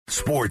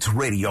Sports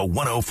Radio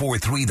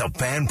 104.3 The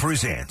Fan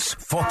presents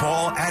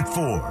Football at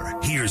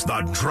 4. Here's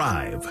The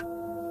Drive.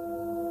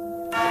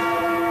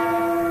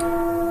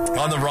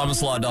 On the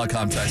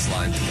RamosLaw.com text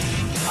line,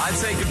 I'd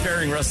say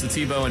comparing Russ to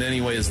Tebow in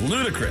any way is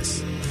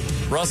ludicrous.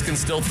 Russ can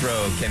still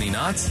throw, can he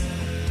not?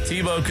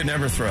 Tebow could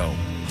never throw.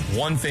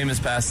 One famous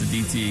pass to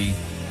DT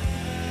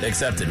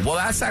accepted. Well,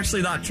 that's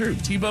actually not true.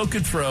 Tebow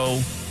could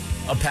throw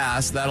a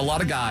pass that a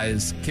lot of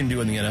guys can do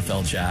in the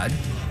NFL, Chad,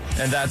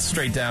 and that's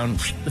straight down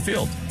the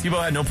field.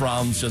 Tebow had no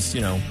problems just,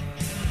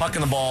 pucking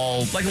the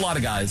ball, like a lot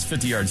of guys,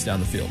 50 yards down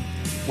the field.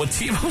 What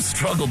Tebow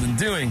struggled in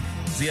doing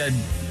is he had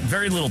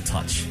very little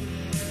touch.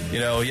 He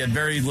had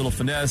very little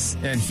finesse,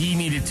 and he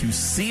needed to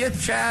see it,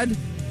 Chad,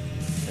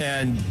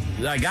 and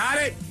I got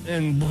it,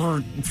 and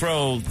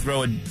throw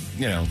it,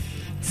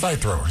 Side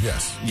thrower,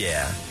 yes.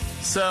 Yeah.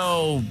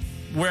 So,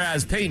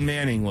 whereas Peyton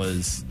Manning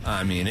was,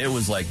 it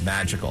was like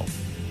magical.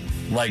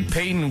 Like,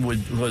 Peyton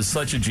was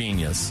such a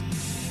genius.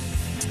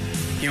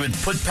 He would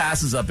put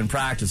passes up in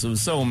practice. It was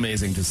so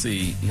amazing to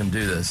see him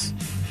do this.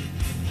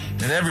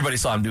 And everybody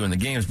saw him doing the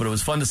games, but it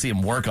was fun to see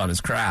him work on his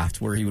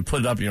craft, where he would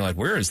put it up, and you're like,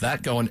 where is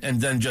that going? And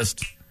then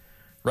just,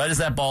 right as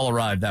that ball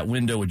arrived, that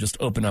window would just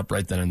open up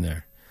right then and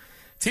there.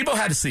 Tebow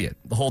had to see it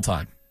the whole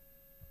time.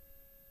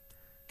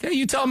 Okay,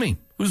 you tell me.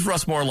 Who's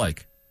Russ more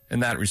like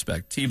in that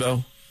respect,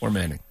 Tebow or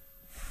Manning?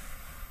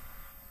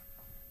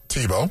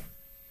 Tebow.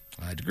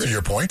 I'd agree. To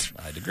your point.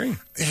 I'd agree.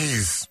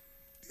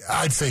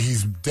 I'd say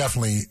he's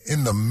definitely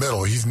in the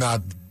middle. He's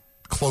not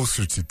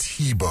closer to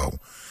Tebow.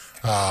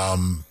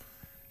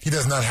 He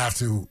does not have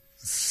to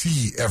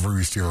see every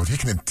receiver. He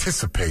can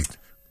anticipate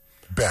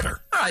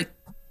better. All right.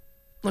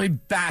 Let me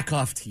back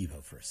off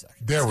Tebow for a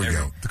second. There we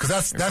go. Because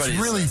that's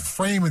really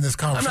framing this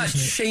conversation. I'm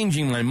not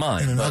changing my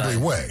mind. In an ugly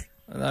way.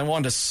 I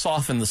want to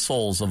soften the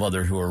souls of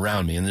others who are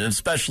around me, and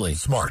especially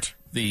smart.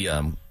 The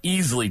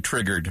easily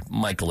triggered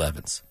Michael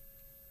Evans,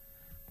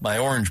 my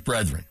orange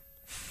brethren.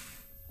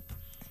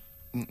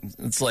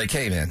 It's like,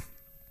 hey man,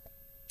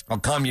 I'll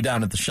calm you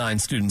down at the Shine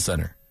Student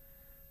Center.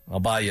 I'll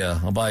buy you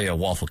a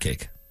waffle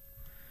cake,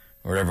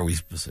 or whatever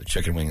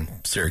chicken wing in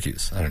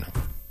Syracuse. I don't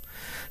know.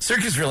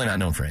 Syracuse is really not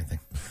known for anything.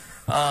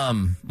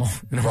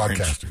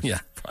 Broadcasters. Yeah,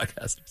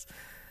 broadcasters.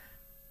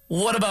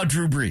 What about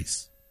Drew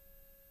Brees?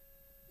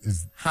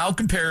 How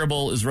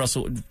comparable is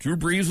Russell? Drew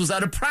Brees was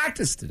out of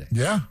practice today.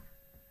 Yeah.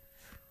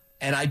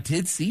 And I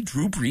did see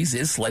Drew Brees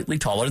is slightly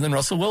taller than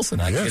Russell Wilson.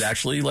 I could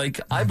actually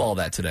eyeball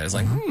that today. I was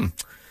like,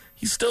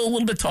 he's still a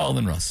little bit taller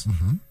than Russ.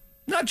 Mm-hmm.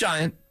 Not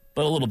giant,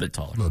 but a little bit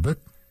taller. A little bit.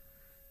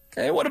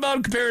 Okay, what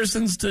about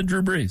comparisons to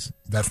Drew Brees?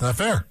 That's not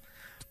fair.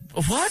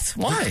 What?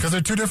 Why? Because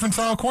they're two different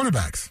style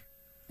quarterbacks.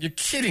 You're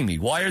kidding me.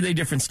 Why are they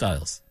different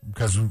styles?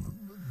 Because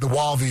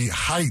while the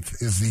height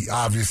is the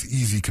obvious,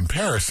 easy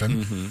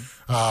comparison,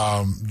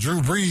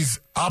 Drew Brees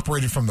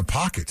operated from the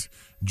pocket.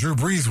 Drew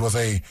Brees was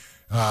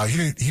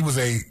he was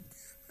an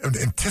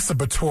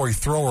anticipatory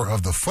thrower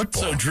of the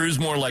football. So Drew's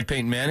more like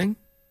Peyton Manning?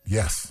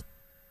 Yes.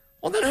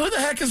 Well, then who the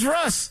heck is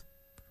Russ?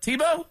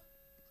 Tebow?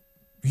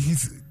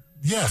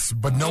 Yes,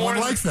 but no one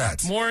likes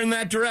that. More in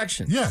that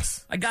direction.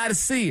 Yes. I got to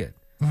see it.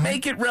 Mm-hmm.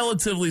 Make it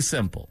relatively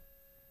simple.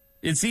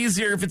 It's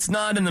easier if it's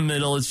not in the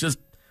middle. It's just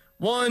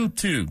 1,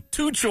 2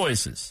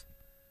 choices.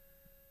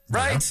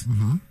 Right? Yeah.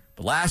 Mm-hmm.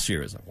 But last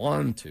year was a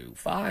 1, 2,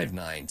 5,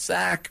 9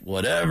 sack,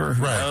 whatever.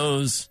 Who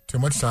knows? Too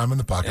much time in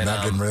the pocket,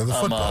 not getting rid of the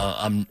football.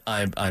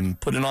 I'm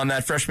putting on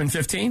that freshman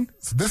 15.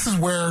 So this is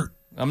where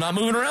I'm not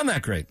moving around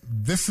that great.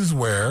 This is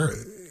where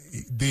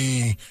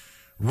the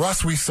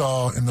Russ we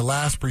saw in the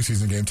last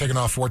preseason game, taking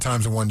off 4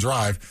 times in one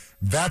drive,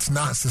 that's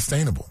not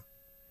sustainable.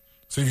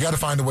 So you got to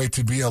find a way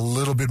to be a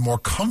little bit more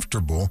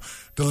comfortable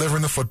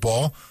delivering the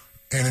football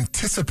and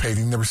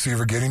anticipating the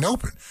receiver getting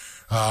open.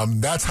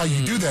 That's how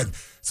you do that.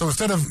 So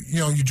instead of,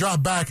 you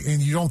drop back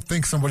and you don't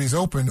think somebody's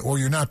open or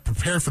you're not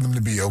prepared for them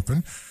to be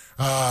open,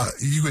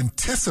 you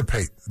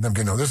anticipate them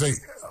getting open. There's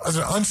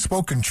an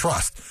unspoken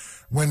trust.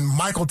 When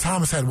Michael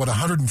Thomas had,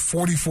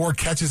 144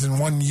 catches in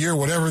 1 year,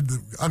 whatever the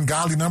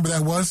ungodly number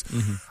that was,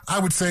 I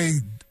would say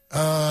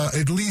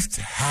at least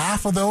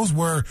half of those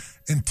were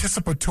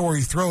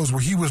anticipatory throws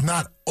where he was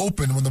not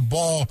open when the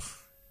ball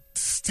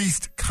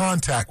ceased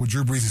contact with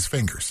Drew Brees'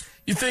 fingers.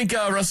 You think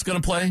Russ is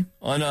going to play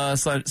on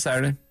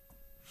Saturday?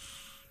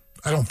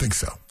 I don't think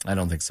so. I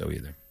don't think so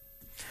either.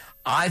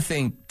 I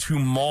think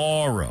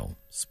tomorrow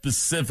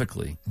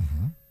specifically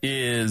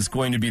is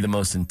going to be the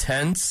most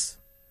intense,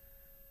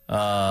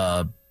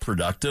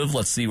 productive,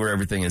 let's see where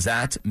everything is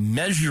at,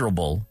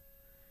 measurable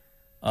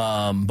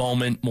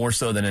moment more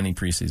so than any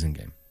preseason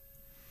game.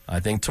 I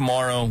think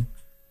tomorrow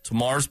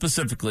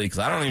specifically, because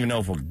I don't even know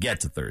if we'll get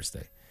to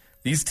Thursday.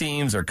 These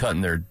teams are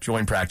cutting their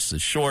joint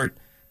practices short.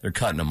 They're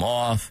cutting them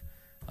off.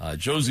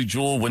 Josie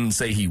Jewell wouldn't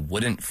say he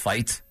wouldn't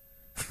fight,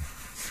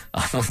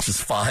 which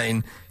is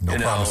fine. No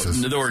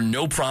promises. There were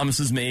no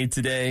promises made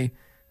today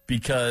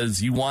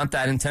because you want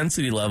that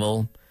intensity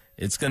level.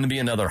 It's going to be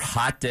another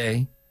hot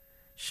day.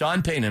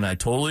 Sean Payton, and I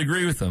totally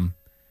agree with him.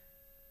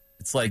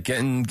 It's like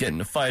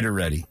getting a fighter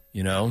ready,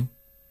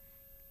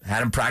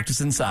 Had him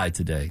practice inside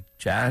today.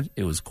 Chad,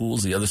 it was cool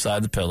as the other side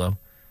of the pillow.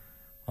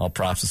 All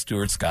props to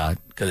Stuart Scott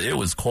because it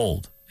was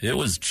cold. It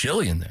was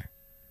chilly in there.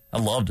 I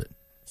loved it.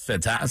 It's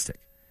fantastic.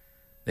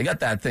 They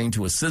got that thing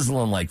to a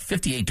sizzling like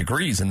 58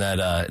 degrees in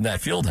that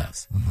field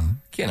house.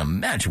 Can't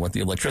imagine what the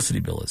electricity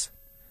bill is.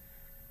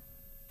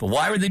 But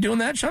why were they doing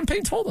that? Sean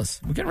Payton told us.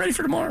 We're getting ready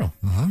for tomorrow.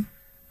 I'm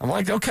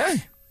like,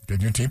 okay.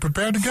 Get your team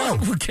prepared to go.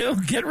 We're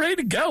getting ready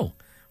to go.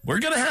 We're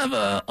going to have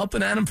a up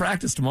and Adam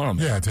practice tomorrow,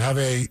 man. Yeah, to have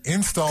a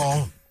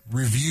install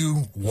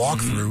review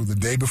walkthrough the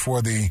day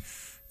before the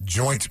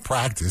joint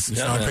practice.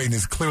 Yeah, Sean Payton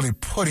is clearly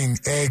putting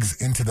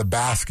eggs into the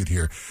basket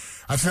here.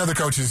 I've seen other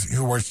coaches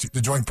who were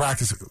the joint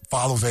practice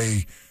follows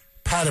a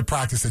padded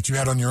practice that you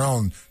had on your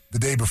own the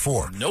day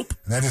before. Nope.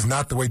 And that is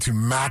not the way to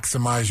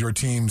maximize your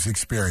team's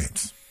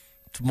experience.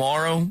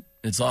 Tomorrow,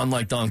 it's on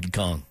like Donkey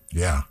Kong.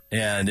 Yeah.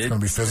 And it's going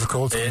to be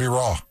physical. It's going to be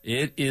raw.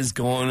 It is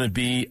going to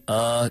be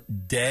a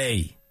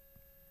day.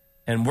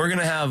 And we're going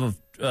to have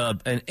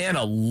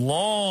a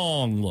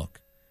long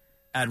look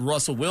at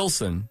Russell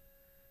Wilson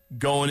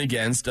going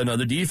against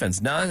another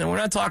defense. Now, we're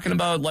not talking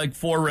about like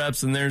 4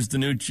 reps and there's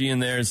DiNucci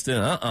and there's...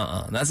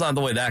 That's not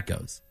the way that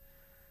goes.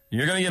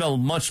 You're going to get a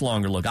much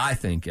longer look, I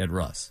think, at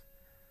Russ.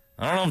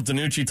 I don't know if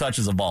DiNucci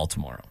touches a ball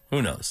tomorrow.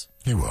 Who knows?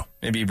 He will.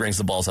 Maybe he brings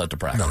the balls out to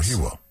practice. No, he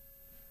will.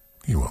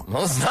 He will.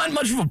 Well, it's not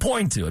much of a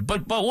point to it,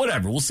 but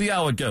whatever. We'll see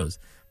how it goes.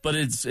 But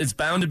it's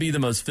bound to be the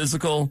most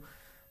physical,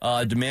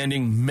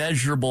 demanding,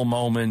 measurable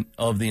moment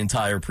of the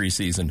entire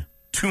preseason.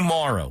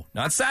 Tomorrow.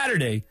 Not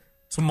Saturday.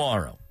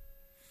 Tomorrow.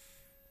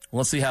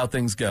 Let's see how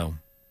things go.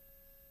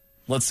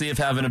 Let's see if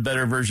having a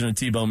better version of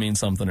Tebow means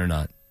something or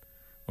not.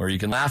 Or you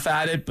can laugh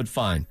at it, but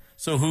fine.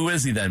 So who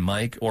is he then,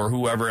 Mike? Or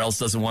whoever else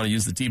doesn't want to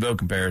use the Tebow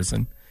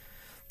comparison.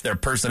 Their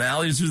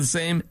personalities are the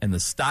same, and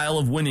the style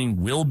of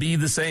winning will be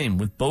the same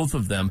with both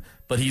of them,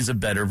 but he's a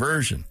better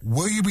version.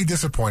 Will you be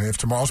disappointed if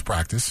tomorrow's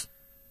practice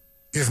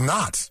is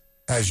not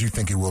as you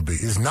think it will be,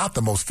 is not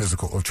the most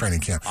physical of training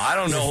camp? I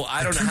don't know.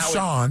 I don't know how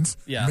Sean's,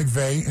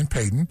 McVay and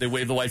Payton. They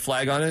wave the white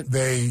flag on it?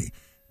 They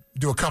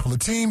do a couple of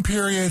team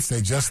periods.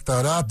 They just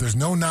thud up. There's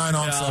no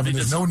 9-on-7.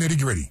 There's no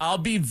nitty-gritty. I'll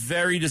be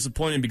very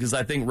disappointed because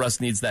I think Russ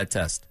needs that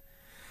test.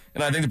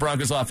 And I think the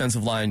Broncos'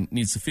 offensive line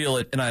needs to feel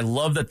it. And I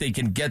love that they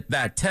can get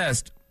that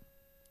test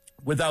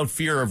without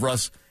fear of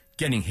Russ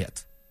getting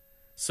hit.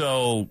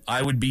 So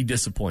I would be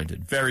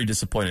disappointed, very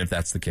disappointed if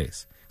that's the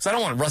case. Because I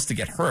don't want Russ to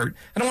get hurt.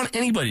 I don't want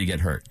anybody to get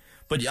hurt.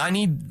 But I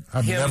need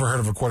I've never heard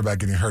of a quarterback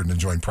getting hurt in a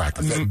joint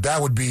practice. That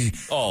would be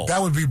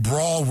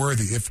brawl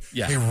worthy. If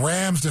a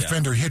Rams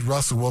defender hit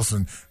Russell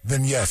Wilson,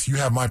 then yes, you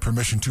have my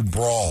permission to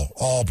brawl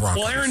all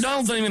Broncos. Well, Aaron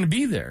Donald's not even going to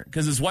be there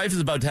because his wife is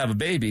about to have a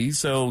baby,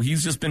 so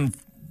he's just been.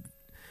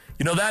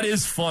 You know, that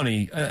is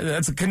funny.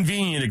 That's a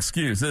convenient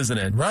excuse, isn't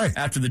it? Right.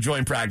 After the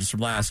joint practice from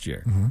last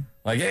year.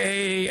 Like,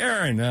 hey,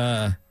 Aaron,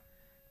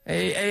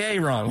 hey,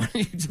 Ron, why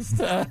don't you just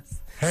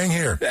hang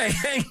here. Hey,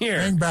 hang here.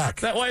 Hang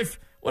back. That wife.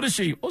 What is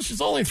she? Well,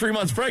 she's only 3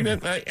 months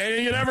pregnant.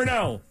 You never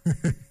know.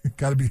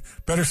 Got to be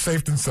better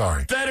safe than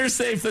sorry. Better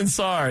safe than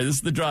sorry. This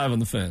is the Drive on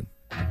the Fan.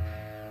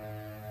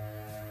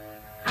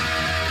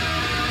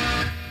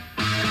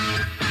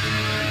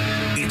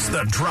 It's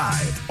the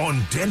Drive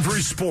on Denver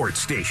Sports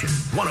Station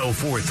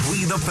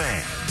 104.3 The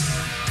Fan.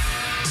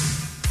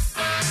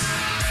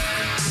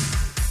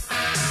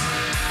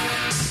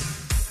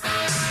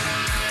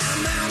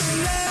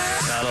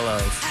 Out of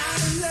love.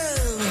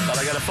 Thought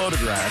I got a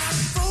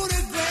photograph.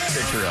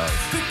 Picture of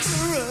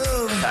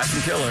Passion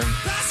Killer. Too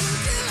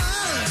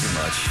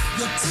much.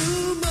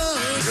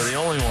 You're the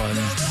only one.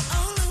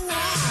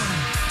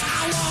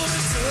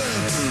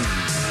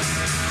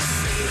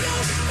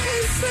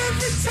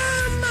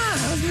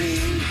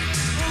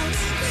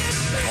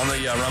 On the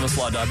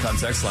RamosLaw.com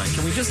text line,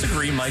 can we just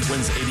agree Mike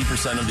wins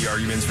 80% of the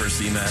arguments for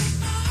CMAC?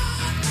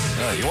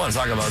 You want to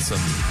talk about some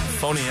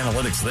phony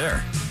analytics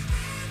there.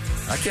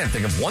 I can't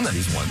think of one that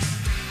he's won.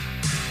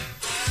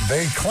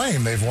 They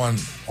claim they've won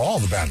all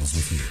the battles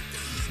with you.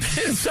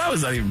 That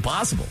was not even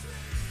possible.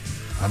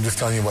 I'm just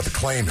telling you what the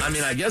claim is. I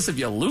mean, I guess if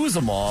you lose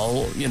them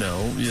all, you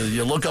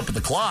look up at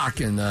the clock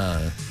and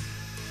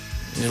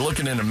you're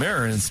looking in a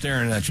mirror and it's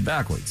staring at you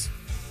backwards.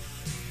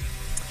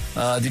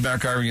 D-Bar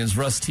Carving is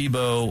Russ,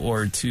 Tebow,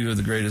 or two of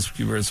the greatest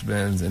QBers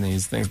bands in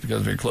these things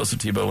because very close to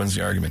Tebow wins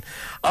the argument.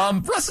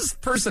 Russ's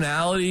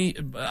personality,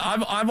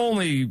 I've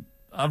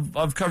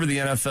covered the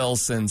NFL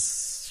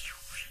since,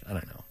 I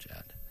don't know,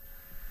 Chad.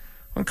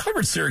 I've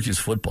covered Syracuse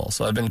football,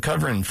 so I've been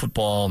covering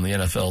football in the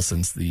NFL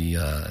since the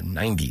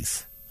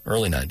 90s,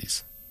 early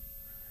 90s.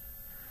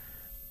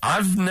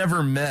 I've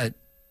never met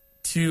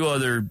two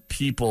other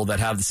people that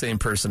have the same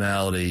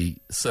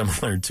personality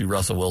similar to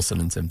Russell Wilson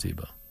and Tim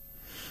Tebow.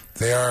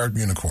 They are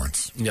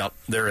unicorns. Yep,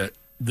 they're it.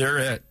 They're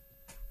it.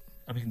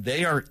 I mean,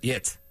 they are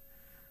it.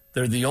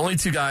 They're the only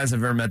two guys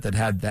I've ever met that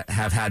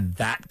have had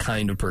that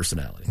kind of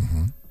personality.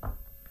 Mm-hmm.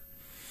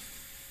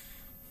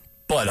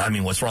 But, I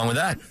mean, what's wrong with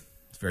that?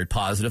 It's very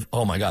positive.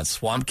 Oh, my God,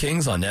 Swamp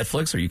Kings on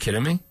Netflix? Are you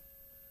kidding me?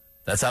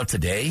 That's out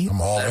today? I'm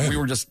all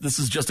in. This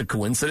is just a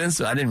coincidence?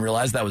 I didn't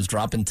realize that was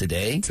dropping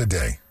today?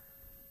 Today.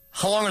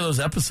 How long are those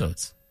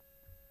episodes?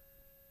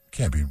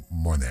 Can't be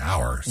more than an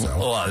hour. So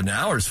Well, an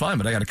hour is fine,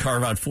 but I got to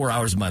carve out 4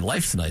 hours of my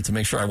life tonight to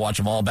make sure I watch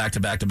them all back to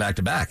back to back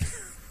to back.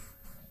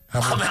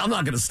 I'm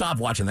not going to stop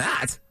watching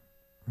that.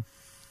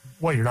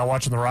 What, you're not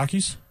watching the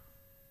Rockies?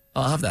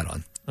 I'll have that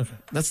on. Okay.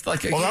 That's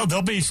like Well,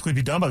 they'll basically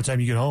be done by the time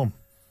you get home.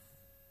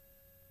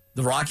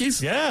 the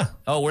Rockies? Yeah.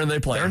 Oh, where do they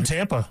play? They're in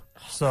Tampa.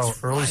 So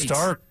early right.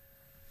 start.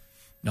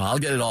 No, I'll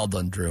get it all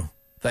done, Drew.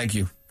 Thank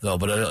you, though,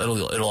 but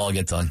it'll all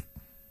get done.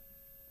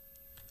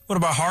 What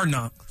about Hard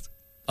Knocks?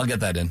 I'll get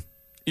that in,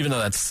 even though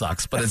that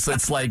sucks. But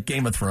it's like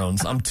Game of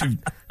Thrones. I'm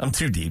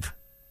too deep.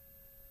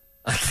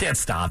 I can't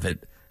stop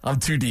it. I'm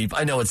too deep.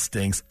 I know it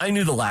stinks. I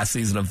knew the last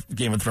season of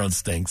Game of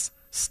Thrones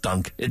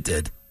stunk. It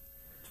did.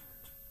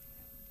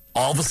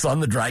 All of a sudden,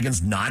 the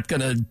dragon's not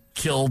gonna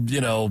kill,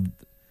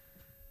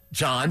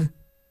 John.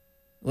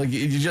 Like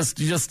you just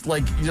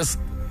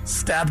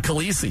stabbed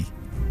Khaleesi.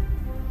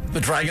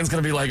 The dragon's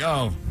gonna be like,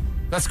 oh,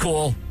 that's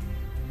cool.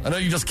 I know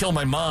you just killed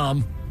my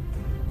mom.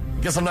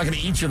 Guess I'm not gonna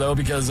eat you though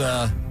because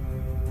I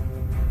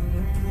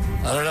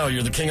don't know.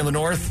 You're the king of the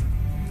north.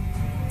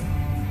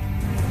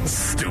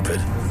 Stupid.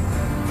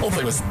 Whole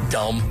thing was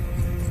dumb.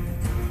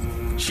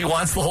 She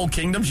wants the whole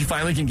kingdom. She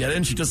finally can get it,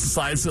 and she just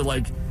decides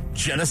to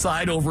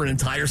genocide over an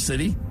entire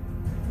city.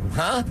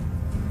 Huh?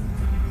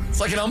 It's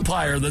like an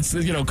umpire that's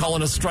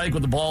calling a strike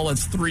with the ball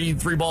that's three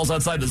balls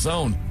outside the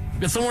zone.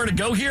 You got somewhere to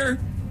go here?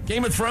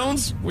 Game of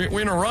Thrones?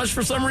 We're in a rush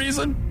for some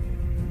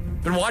reason?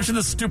 Been watching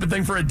this stupid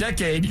thing for a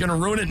decade. You're gonna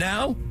ruin it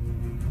now?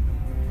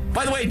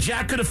 By the way,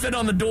 Jack could have fit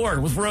on the door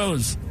with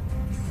Rose.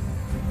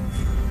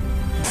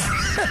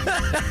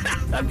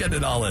 I'm getting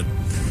it all in.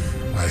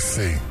 I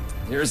see.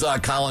 Here's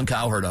Colin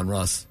Cowherd on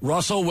Russ.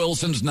 Russell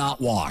Wilson's not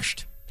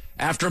washed.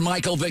 After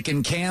Michael Vick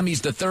and Cam,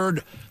 he's the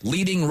third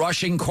leading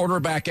rushing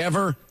quarterback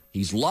ever.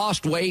 He's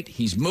lost weight.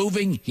 He's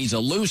moving. He's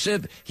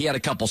elusive. He had a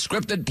couple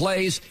scripted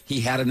plays.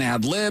 He had an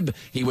ad lib.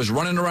 He was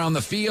running around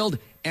the field,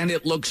 and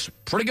it looks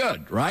pretty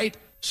good, right?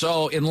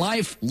 So in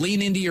life,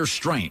 lean into your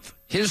strength.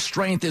 His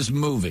strength is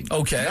moving.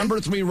 Okay. Number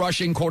 3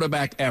 rushing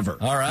quarterback ever.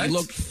 All right. He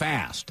looked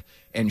fast.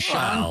 And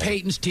Sean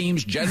Payton's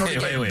teams generally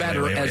get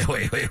better as...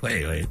 Wait.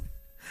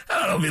 I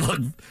don't know if you look...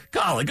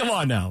 Colin, come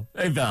on now.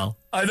 Hey, pal.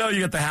 I know you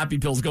got the happy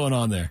pills going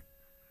on there.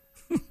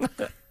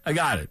 I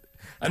got it.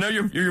 I know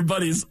you're your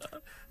buddies.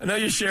 I know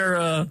you share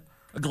a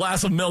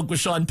glass of milk with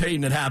Sean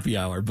Payton at happy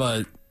hour,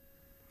 but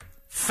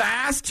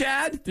fast,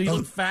 Chad? Did he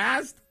look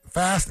fast?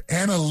 Fast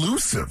and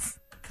elusive.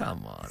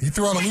 Come on. He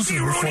threw out elusive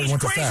before he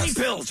went to crazy fast.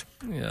 pills.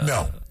 Yeah.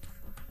 No.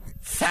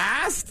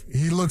 Fast?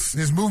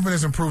 His movement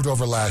has improved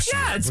over last year.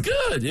 Yeah, it's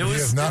good. He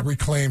has not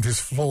reclaimed his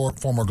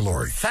former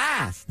glory.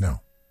 Fast. No,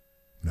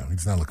 he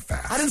does not look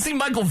fast. I didn't see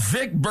Michael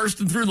Vick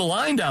bursting through the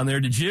line down there,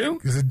 did you?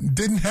 Because it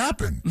didn't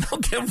happen.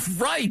 Okay,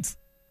 right.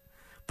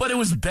 But it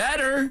was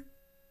better.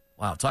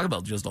 Wow, talk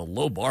about just a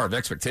low bar of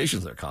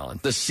expectations there, Colin.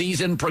 The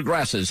season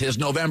progresses. His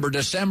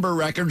November-December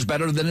record's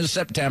better than his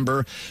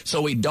September,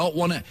 so we don't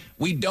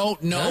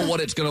know what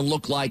it's going to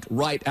look like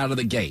right out of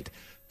the gate.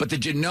 But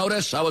did you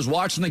notice, I was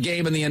watching the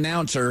game and the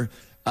announcer,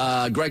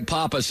 Greg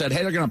Papa, said,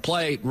 hey, they're going to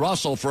play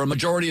Russell for a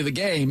majority of the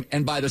game,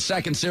 and by the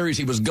second series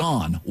he was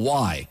gone.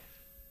 Why?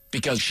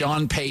 Because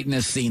Sean Payton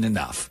has seen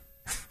enough.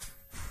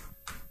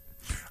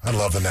 I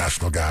love the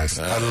national guys.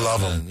 I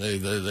love them.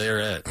 They're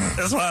it.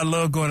 That's why I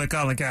love going to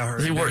Colin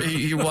Cowherd.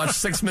 He watched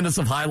 6 minutes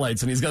of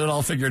highlights, and he's got it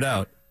all figured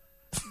out.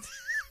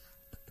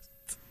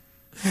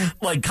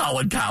 Like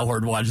Colin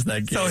Cowherd watched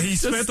that game. So he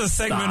spent a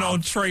segment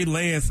on Trey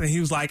Lance, and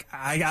he was like,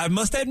 I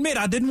must admit,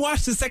 I didn't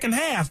watch the second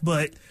half,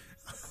 but...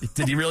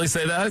 Did he really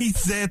say that? He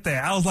said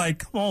that. I was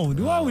like, come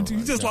on, why would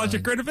you just lost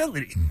your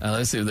credibility?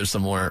 Let's see if there's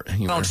some more. I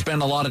don't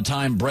spend a lot of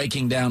time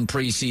breaking down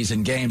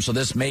preseason games, so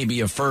this may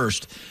be a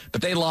first.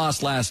 But they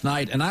lost last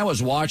night, and I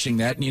was watching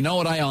that, and you know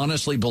what I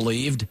honestly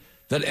believed?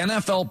 That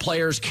NFL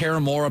players care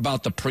more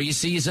about the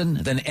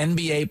preseason than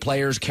NBA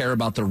players care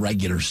about the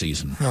regular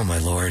season. Oh, my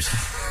Lord.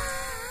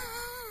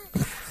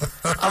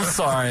 I'm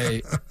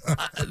sorry.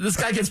 This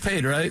guy gets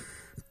paid, right?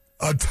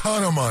 A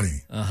ton of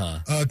money.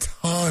 A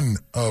ton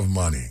of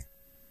money.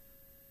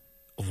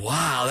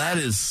 Wow, that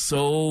is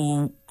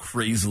so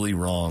crazily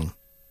wrong.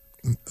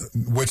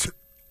 Which,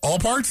 all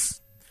parts?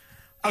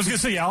 I was going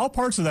to say, yeah, all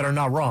parts of that are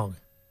not wrong.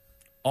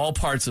 All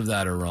parts of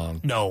that are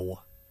wrong. No.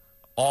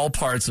 All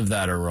parts of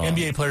that are wrong.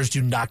 NBA players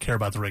do not care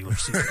about the regular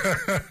season.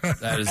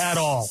 That is at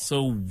all.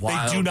 So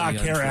wild. They do not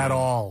care at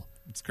all.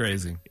 It's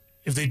crazy.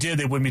 If they did,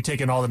 they wouldn't be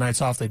taking all the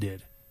nights off they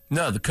did.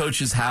 No, the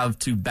coaches have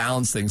to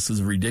balance things because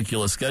of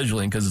ridiculous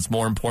scheduling because it's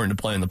more important to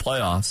play in the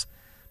playoffs.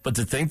 But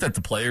to think that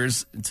the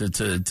players,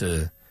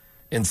 to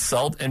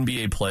insult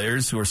NBA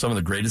players who are some of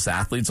the greatest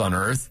athletes on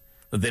earth,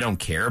 that they don't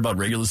care about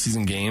regular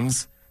season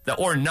games,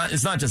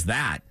 it's not just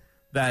that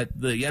the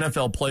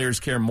NFL players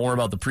care more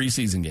about the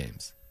preseason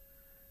games.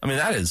 I mean,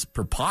 that is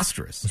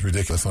preposterous. It's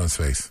ridiculous on its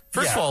face.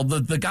 First of all,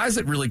 the guys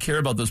that really care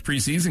about those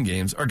preseason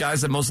games are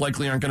guys that most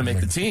likely aren't going to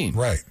make the team.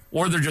 Right.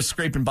 Or they're just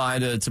scraping by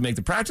to make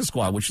the practice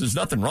squad, which there's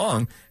nothing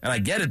wrong. And I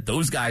get it.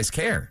 Those guys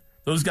care.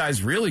 Those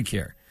guys really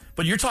care.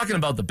 But you're talking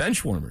about the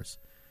bench warmers.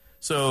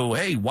 So,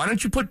 hey, why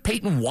don't you put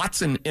Peyton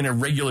Watson in a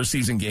regular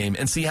season game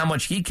and see how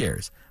much he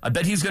cares? I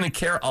bet he's going to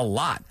care a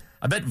lot.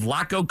 I bet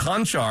Vlatko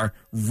Konchar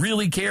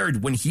really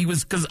cared when he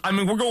was, because, I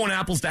mean, we're going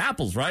apples to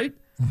apples, right?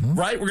 Mm-hmm.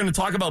 Right? We're going to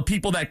talk about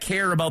people that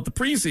care about the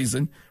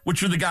preseason,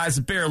 which are the guys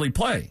that barely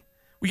play.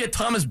 We get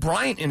Thomas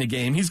Bryant in a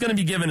game. He's going to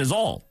be given his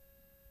all.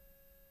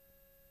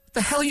 What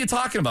the hell are you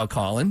talking about,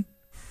 Colin?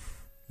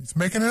 He's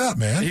making it up,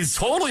 man. He's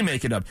totally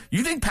making it up.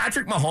 You think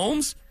Patrick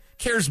Mahomes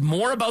cares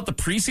more about the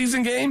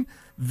preseason game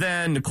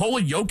than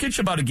Nikola Jokic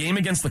about a game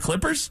against the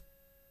Clippers?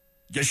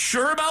 You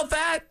sure about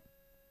that?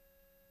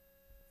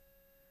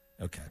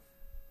 Okay.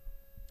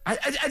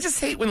 I just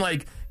hate when,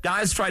 like,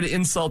 guys try to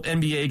insult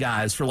NBA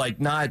guys for, like,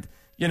 not,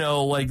 you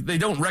know, like, they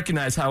don't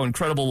recognize how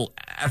incredible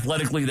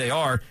athletically they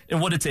are and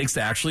what it takes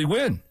to actually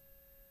win.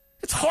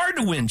 It's hard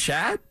to win,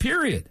 Chad,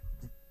 period.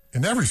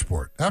 In every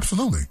sport,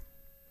 absolutely.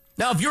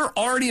 Now, if you're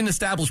already an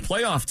established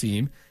playoff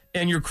team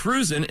and you're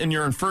cruising and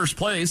you're in first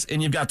place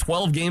and you've got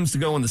 12 games to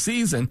go in the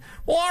season,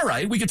 well, all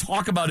right, we could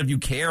talk about if you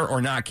care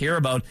or not care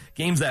about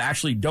games that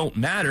actually don't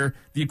matter,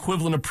 the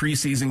equivalent of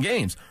preseason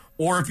games.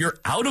 Or if you're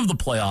out of the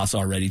playoffs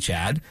already,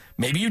 Chad,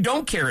 maybe you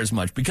don't care as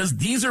much because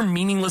these are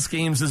meaningless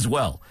games as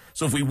well.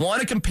 So if we want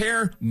to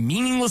compare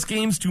meaningless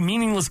games to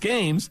meaningless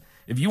games,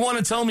 if you want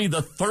to tell me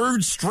the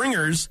third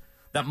stringers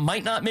that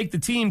might not make the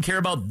team care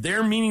about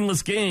their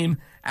meaningless game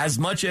as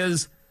much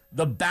as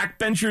the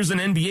backbenchers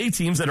and NBA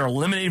teams that are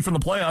eliminated from the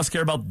playoffs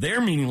care about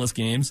their meaningless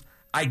games,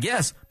 I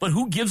guess. But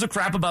who gives a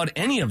crap about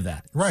any of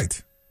that?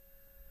 Right.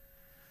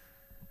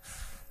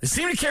 They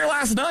seemed to care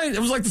last night. It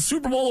was like the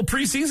Super Bowl of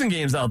preseason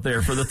games out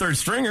there for the third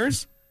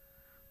stringers.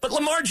 But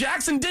Lamar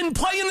Jackson didn't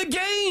play in the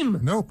game.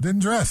 Nope, didn't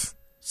dress.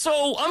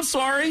 So, I'm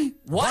sorry.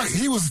 What? Right,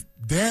 he was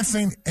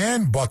dancing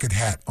and bucket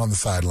hat on the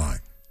sideline.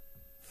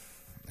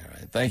 All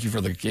right. Thank you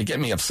for the... You get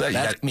me upset. You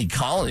got me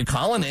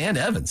Colin and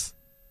Evans.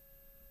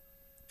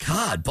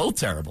 God, both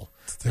terrible.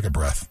 Let's take a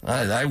breath.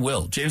 I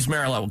will. James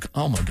Marilat.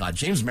 Oh, my God.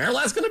 James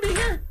Marilat's going to be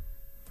here?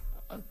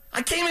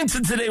 I came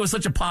into today with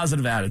such a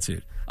positive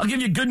attitude. I'll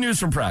give you good news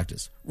from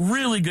practice.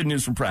 Really good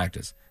news from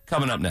practice.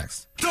 Coming up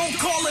next. Don't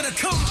call it a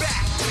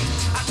comeback.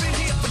 I've been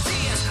here for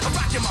years. I'm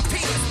rocking my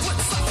peers.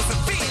 Putting suckers in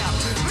fear.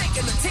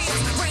 Making the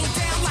tears rain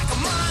down like a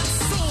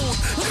monsoon.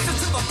 Listen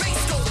to the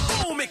bass go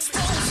boom.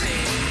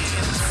 Explosion.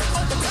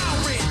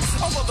 Overpowering.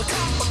 Over the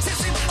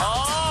competition.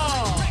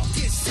 Oh.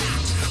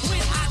 When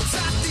I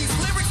drop these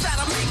lyrics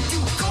that'll make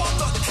you call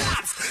the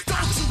cops.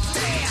 Don't you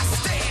dare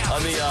stare.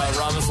 On the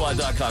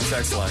RamosLaw.com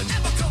text line.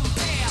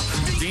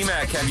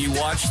 D-Mac, have you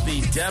watched the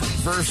Depp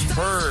vs.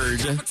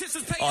 Heard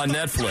on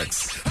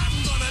Netflix?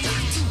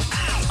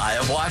 I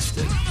have watched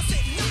it.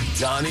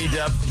 Johnny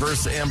Depp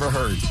versus Amber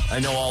Heard. I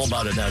know all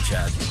about it now,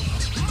 Chad.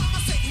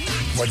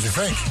 What'd you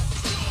think?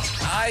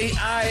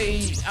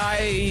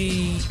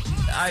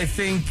 I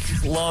think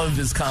love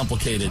is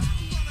complicated.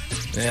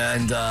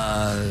 And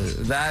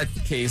that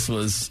case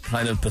was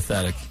kind of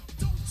pathetic.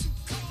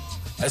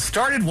 I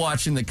started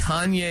watching the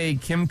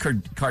Kanye-Kim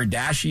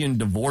Kardashian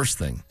divorce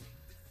thing,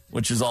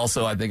 which is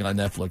also, I think, on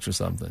Netflix or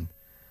something.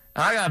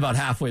 I got about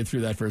halfway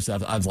through that first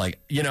episode. I was like,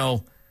 you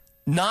know,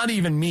 not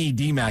even me,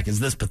 D-Mac, is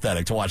this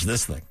pathetic to watch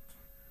this thing.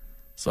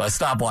 So I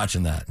stopped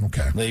watching that.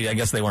 Okay. I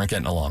guess they weren't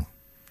getting along.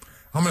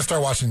 I'm going to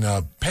start watching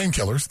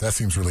Painkillers. That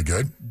seems really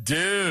good.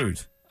 Dude,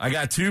 I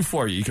got two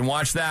for you. You can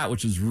watch that,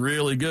 which is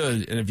really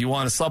good. And if you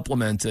want to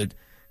supplement it,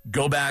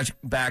 go back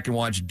and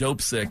watch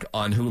Dope Sick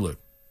on Hulu.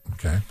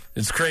 Okay.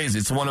 It's crazy.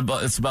 It's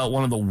about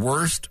one of the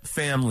worst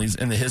families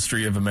in the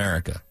history of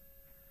America.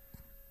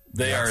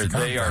 They are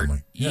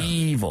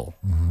evil.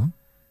 Mm-hmm.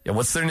 Yeah,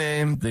 what's their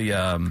name? The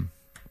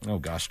oh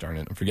gosh darn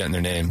it, I'm forgetting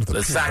their name. The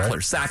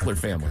Sackler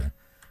family. Okay.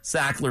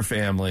 Sackler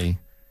family.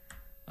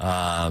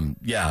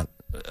 Yeah,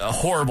 a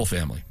horrible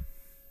family.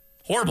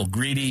 Horrible,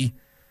 greedy.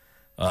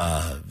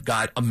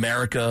 Got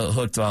America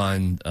hooked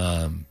on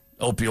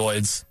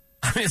opioids.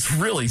 I mean, it's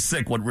really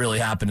sick what really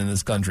happened in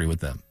this country with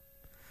them.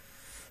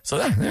 So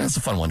that's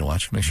a fun one to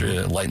watch. Make sure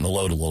you lighten the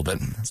load a little bit.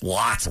 There's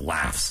lots of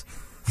laughs.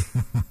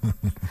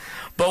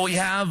 But we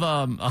have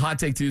a Hot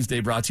Take Tuesday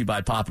brought to you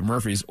by Papa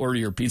Murphy's. Order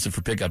your pizza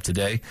for pickup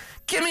today.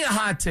 Give me a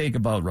hot take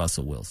about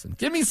Russell Wilson.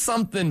 Give me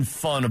something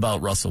fun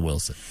about Russell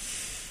Wilson.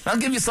 I'll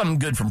give you something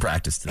good from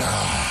practice today.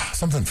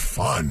 Something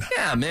fun.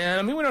 Yeah, man.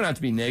 I mean, we don't have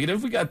to be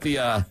negative. We got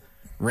the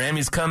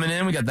Rammies coming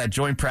in. We got that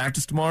joint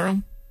practice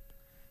tomorrow.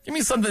 Give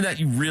me something that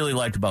you really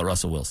liked about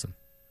Russell Wilson.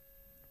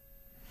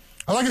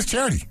 I like his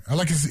charity. I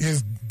like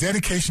his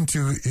dedication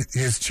to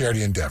his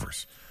charity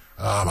endeavors.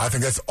 I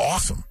think that's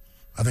awesome.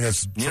 I think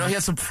that's... You know, he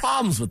had some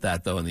problems with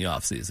that, though, in the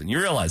offseason. You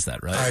realize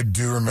that, right? I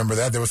do remember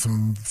that. There was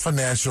some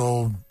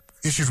financial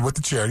issues with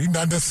the charity,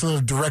 not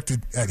necessarily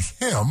directed at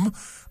him,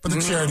 but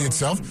the charity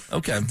itself.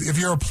 Okay. If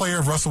you're a player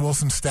of Russell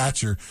Wilson's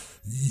stature,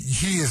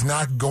 he is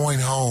not going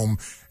home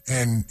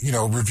and, you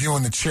know,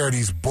 reviewing the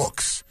charity's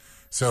books.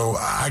 So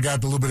I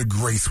got a little bit of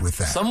grace with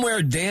that.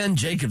 Somewhere Dan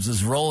Jacobs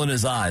is rolling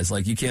his eyes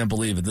like you can't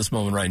believe at this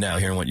moment right now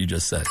hearing what you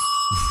just said.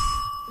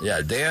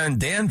 Yeah,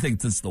 Dan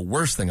thinks it's the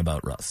worst thing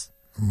about Russ.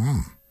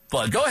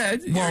 But go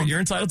ahead. Well- You're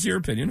entitled to your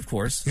opinion, of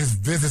course. His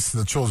visits to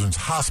the children's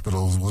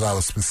hospitals was what I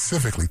was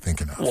specifically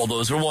thinking of. Well,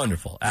 those are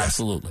wonderful.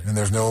 Absolutely. And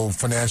there's no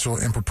financial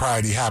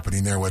impropriety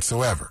happening there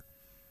whatsoever.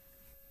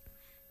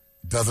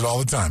 Does it all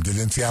the time. Did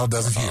it in Seattle,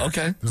 does it here.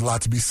 Okay. There's a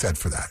lot to be said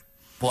for that.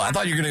 Well, I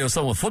thought you were going to go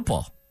something with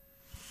football.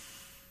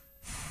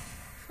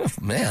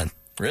 Man,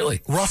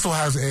 really? Russell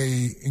has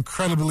a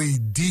incredibly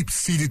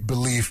deep-seated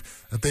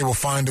belief that they will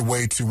find a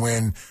way to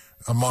win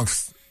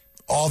amongst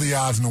all the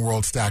odds in the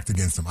world stacked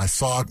against them. I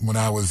saw it when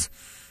I was,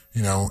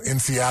 in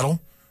Seattle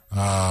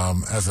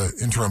as an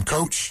interim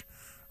coach.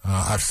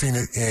 I've seen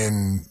it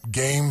in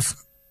games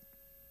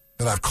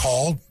that I've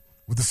called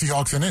with the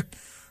Seahawks in it.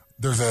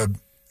 There's an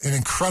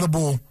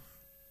incredible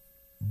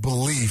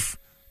belief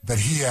that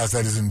he has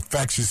that is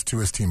infectious to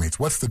his teammates.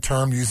 What's the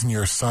term used in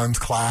your son's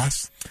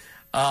class?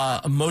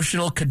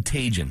 Emotional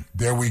contagion.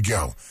 There we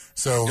go.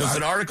 So There was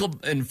an article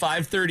in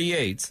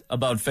 538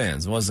 about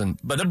fans. It wasn't,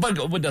 but it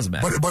doesn't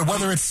matter. But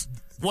whether it's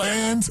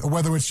fans or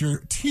whether it's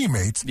your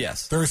teammates,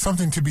 Yes. there is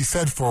something to be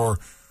said for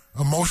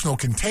emotional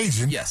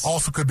contagion. Yes.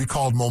 Also could be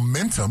called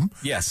momentum.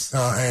 Yes.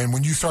 And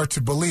when you start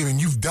to believe,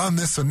 and you've done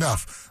this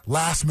enough,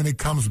 last minute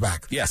comes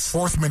back. Yes.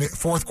 Fourth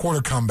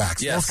quarter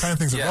comebacks. Yes. Those kind of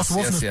things that Yes, Russell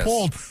Wilson yes, has yes.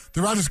 pulled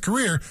throughout his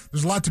career.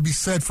 There's a lot to be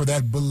said for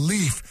that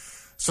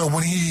belief. So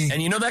when he...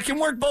 And that can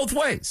work both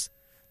ways.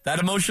 That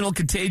emotional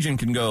contagion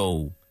can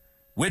go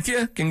with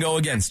you, can go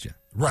against you.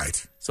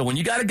 Right. So when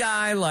you got a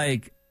guy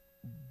like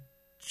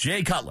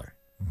Jay Cutler,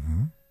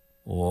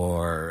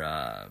 or,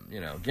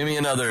 give me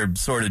another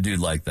sort of dude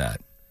like that.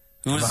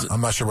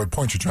 I'm not sure what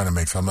point you're trying to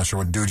make, so I'm not sure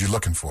what dude you're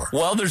looking for.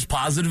 Well, there's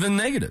positive and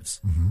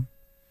negatives.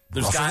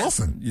 There's Russell guys,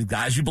 Wilson.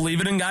 guys you believe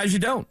in and guys you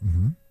don't.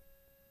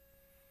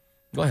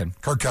 Go ahead.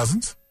 Kirk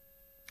Cousins.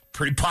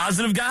 Pretty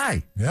positive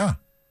guy. Yeah.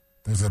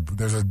 There's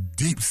a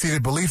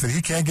deep-seated belief that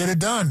he can't get it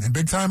done in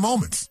big-time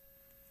moments.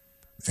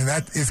 And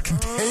that is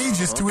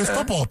contagious to his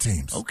football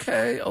teams.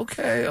 Okay.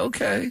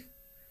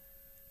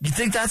 You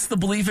think that's the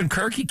belief in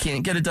Kirk? He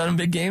can't get it done in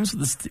big games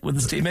with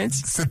his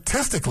teammates?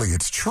 Statistically,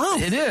 it's true.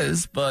 It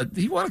is, but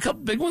he won a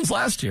couple big ones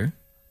last year.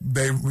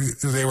 They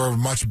were a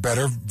much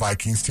better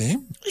Vikings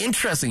team.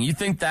 Interesting. You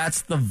think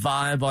that's the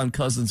vibe on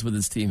Cousins with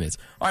his teammates?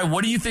 All right,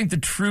 what do you think the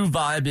true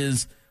vibe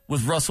is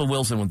with Russell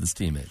Wilson with his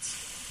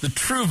teammates? The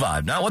true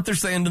vibe, not what they're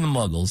saying to the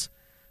Muggles.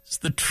 It's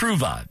the true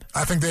vibe.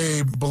 I think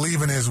they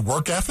believe in his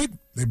work ethic.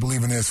 They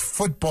believe in his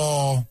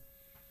football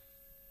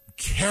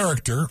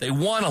character. They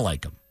want to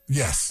like him.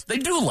 Yes. They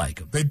do like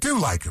him. They do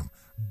like him.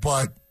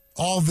 But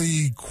all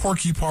the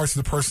quirky parts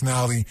of the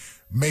personality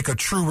make a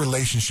true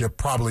relationship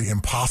probably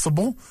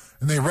impossible,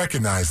 and they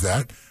recognize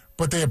that.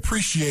 But they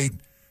appreciate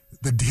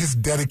his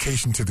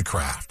dedication to the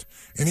craft.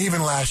 And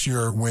even last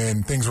year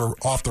when things were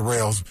off the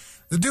rails,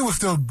 the dude was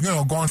still,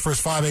 going for his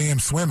 5 a.m.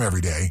 swim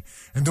every day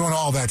and doing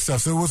all that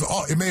stuff. So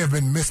it may have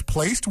been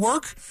misplaced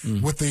work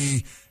with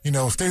the,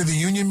 State of the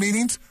Union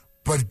meetings,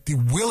 but the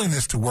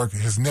willingness to work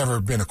has never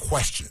been a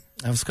question.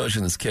 I was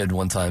coaching this kid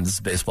one time. This is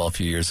baseball a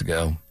few years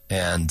ago,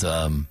 and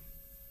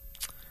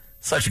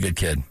such a good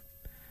kid.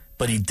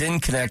 But he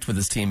didn't connect with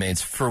his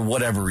teammates for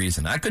whatever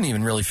reason. I couldn't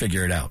even really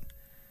figure it out.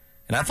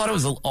 And I thought it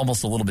was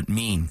almost a little bit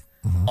mean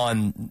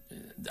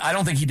I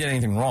don't think he did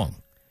anything wrong.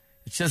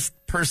 It's just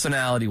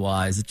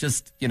personality-wise. It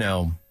just, it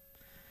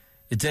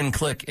didn't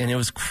click, and it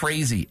was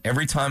crazy.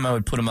 Every time I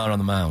would put him out on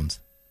the mound,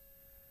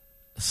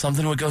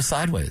 something would go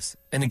sideways.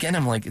 And again,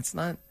 I'm like, it's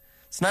not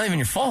even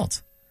your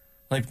fault.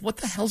 Like, what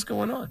the hell's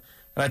going on?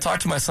 And I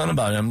talked to my son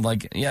about it. I'm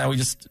like, yeah,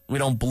 we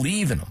don't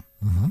believe in him.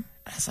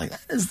 I was like,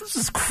 this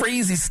is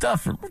crazy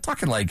stuff. We're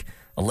talking like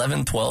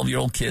 11,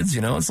 12-year-old kids,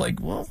 It's like,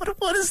 well,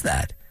 what is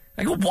that?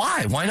 I go,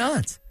 why? Why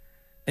not?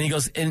 And he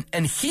goes,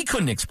 and he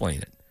couldn't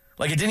explain it.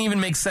 Like, it didn't even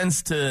make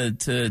sense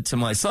to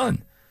my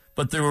son.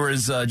 But there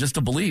was just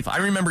a belief. I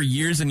remember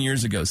years and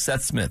years ago,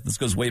 Seth Smith, this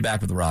goes way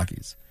back with the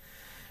Rockies.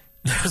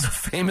 There was a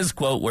famous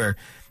quote where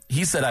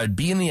he said, I would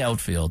be in the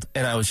outfield,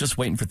 and I was just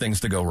waiting for things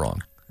to go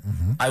wrong.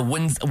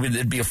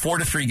 It'd be a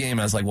 4-3 game,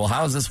 and I was like, well,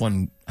 how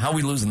are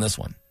we losing this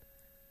one?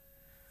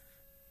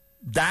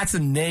 That's a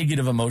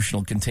negative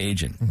emotional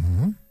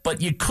contagion.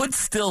 But you could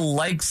still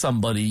like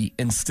somebody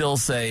and still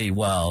say,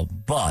 well,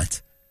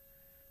 but...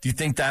 Do you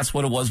think that's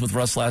what it was with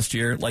Russ last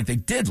year? Like, they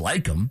did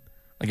like him.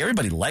 Like,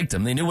 everybody liked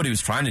him. They knew what he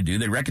was trying to do.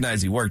 They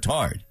recognized he worked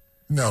hard.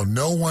 No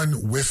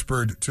one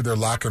whispered to their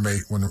locker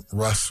mate when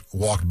Russ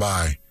walked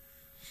by,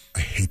 I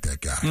hate that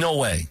guy. No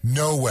way.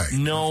 No way.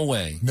 No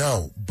way.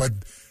 No. But,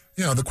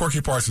 the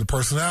quirky parts of the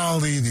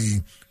personality,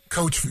 the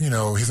coach,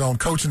 his own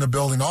coach in the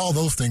building, all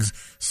those things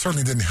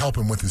certainly didn't help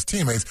him with his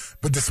teammates.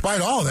 But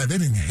despite all that, they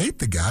didn't hate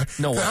the guy.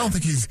 No way. I don't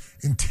think he's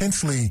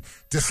intensely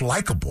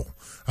dislikable.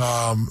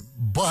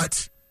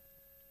 But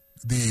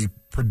the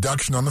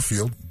production on the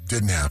field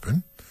didn't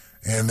happen.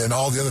 And then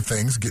all the other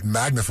things get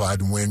magnified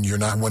when you're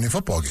not winning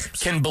football games.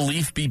 Can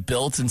belief be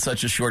built in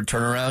such a short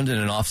turnaround in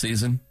an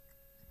offseason?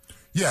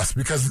 Yes,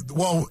 because,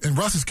 in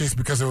Russ's case,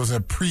 because there was a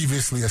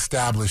previously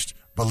established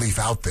belief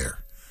out there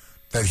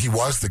that he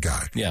was the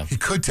guy. Yeah. He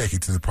could take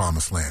it to the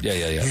promised land.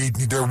 Yeah.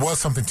 There was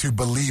something to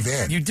believe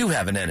in. You do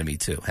have an enemy,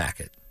 too,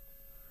 Hackett.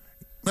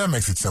 That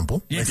makes it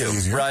simple. You makes do, it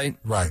easier. right?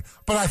 Right.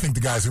 But I think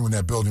the guys who were in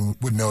that building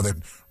would know that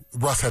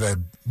Russ had a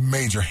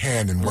major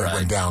hand in what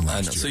went down I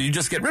last know. year. So you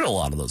just get rid of a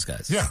lot of those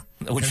guys. Yeah.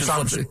 Which is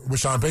what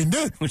Sean Payton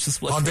did. Which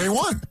is what on day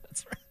one.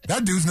 That's right.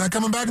 That dude's not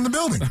coming back in the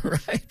building.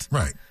 Right.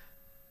 Right.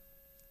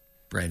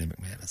 Brandon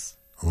McManus.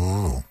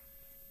 Ooh.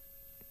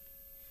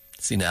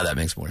 See, now that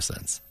makes more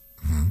sense.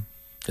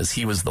 Because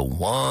he was the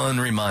one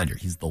reminder.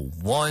 He's the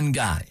one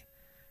guy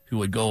who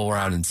would go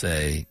around and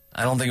say,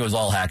 I don't think it was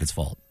all Hackett's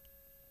fault.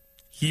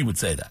 He would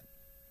say that.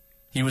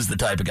 He was the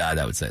type of guy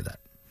that would say that.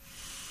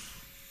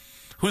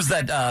 Who's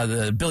that?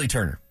 The Billy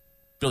Turner.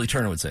 Billy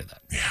Turner would say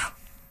that. Yeah.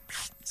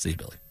 See,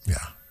 Billy. Yeah.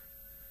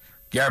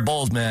 Garrett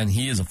Bowles, man,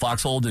 he is a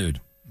foxhole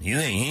dude. He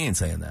ain't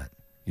saying that.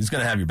 He's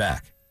going to have your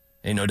back.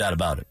 Ain't no doubt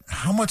about it.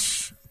 How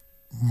much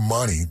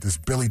money does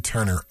Billy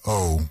Turner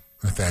owe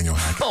Nathaniel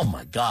Hackett? Oh,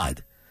 my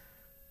God.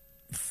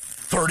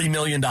 $30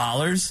 million?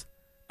 I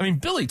mean,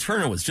 Billy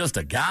Turner was just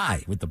a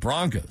guy with the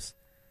Broncos,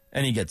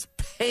 and he gets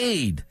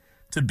paid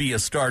to be a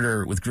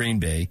starter with Green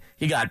Bay.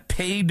 He got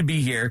paid to be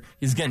here.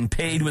 He's getting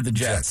paid with the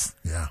Jets.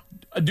 Yeah.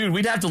 Dude,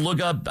 we'd have to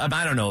look up.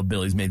 I don't know if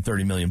Billy's made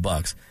 $30 million,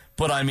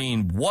 but I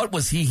mean, what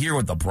was he here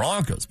with the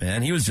Broncos,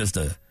 man? He was just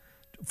a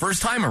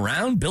first time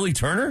around, Billy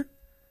Turner.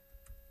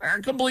 I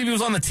couldn't believe he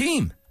was on the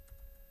team.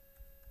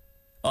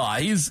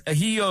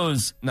 He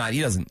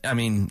doesn't. I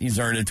mean, he's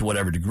earned it to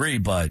whatever degree,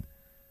 but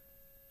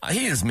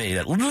he has made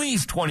at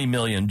least $20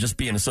 million just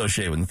being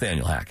associated with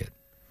Nathaniel Hackett.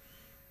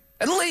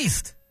 At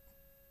least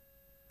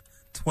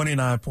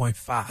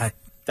 29.5.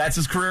 That's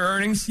his career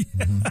earnings.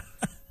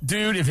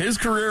 Dude, if his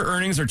career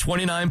earnings are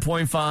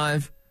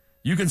 29.5,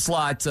 you can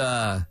slot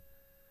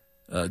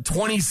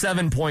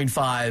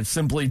 27.5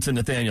 simply to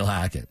Nathaniel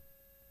Hackett.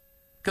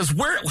 Because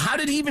how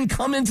did he even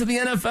come into the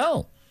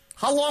NFL?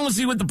 How long was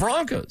he with the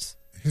Broncos?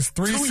 His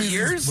 3 2 seasons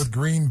years? with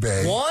Green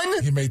Bay.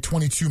 One? He made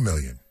 $22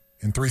 million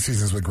in 3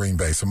 seasons with Green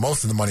Bay. So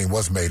most of the money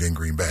was made in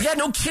Green Bay. Yeah,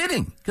 no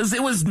kidding. Because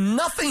it was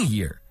nothing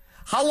here.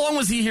 How long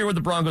was he here with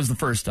the Broncos the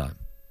first time?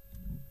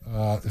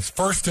 His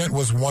first stint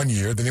was 1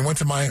 year. Then he went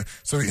to Miami.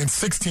 So in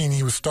 16,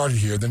 he was started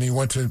here. Then he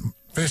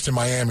finished in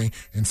Miami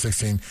in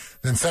 16.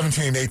 Then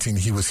 17 and 18,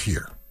 he was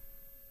here.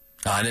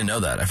 Oh, I didn't know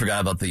that. I forgot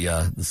about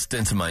the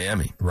stint in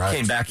Miami. Right.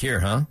 Came back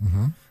here, huh?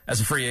 Mm-hmm. As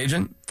a free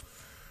agent?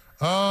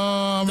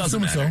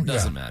 Doesn't matter.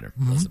 Doesn't matter.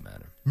 Mm-hmm. Doesn't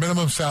matter.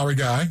 Minimum salary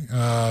guy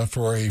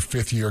for a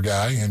fifth-year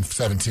guy in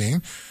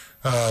 17.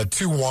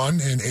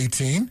 2-1 in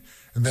 18.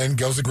 And then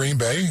goes to Green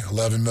Bay,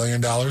 $11 million,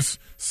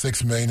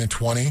 $6 million in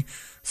 20.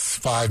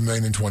 $5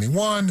 million in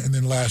 21, and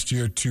then last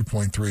year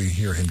 2.3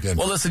 here in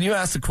Denver. Well, listen, you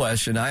asked a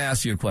question. I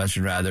asked you a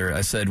question, rather.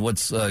 I said,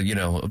 what's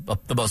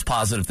the most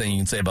positive thing you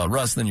can say about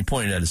Russ? Then you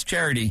pointed at his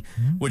charity,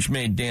 which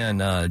made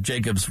Dan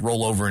Jacobs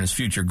roll over in his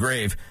future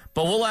grave.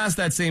 But we'll ask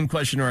that same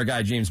question to our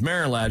guy James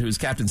Marilad, who's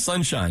Captain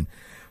Sunshine,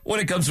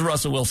 when it comes to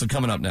Russell Wilson,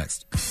 coming up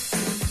next.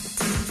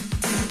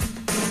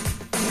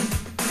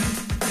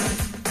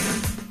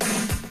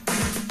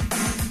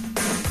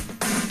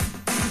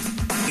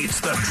 It's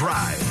The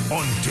Drive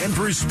on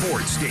Denver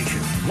Sports Station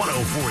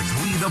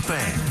 104.3 The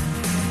Fan.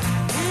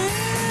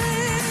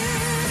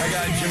 Our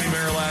guy Jimmy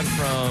Marilad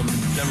from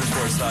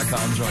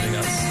DenverSports.com joining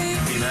us.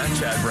 D-Man,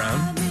 Chad Brown,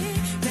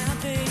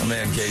 my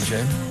man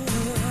KJ.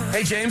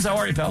 Hey James, how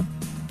are you, pal?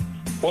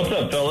 What's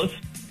up, fellas?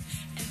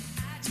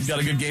 You got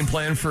a good game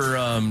plan for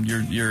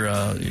your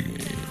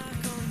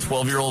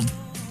 12-year-old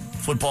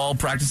football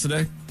practice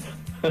today?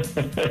 Yep,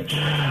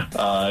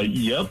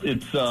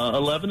 it's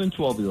 11 and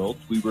 12-year-olds.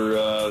 We were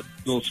a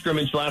little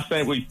scrimmage last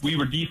night. We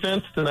were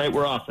defense. Tonight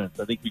we're offense.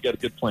 I think we got a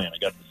good plan. I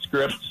got the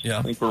script. Yeah.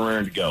 I think we're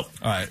raring to go.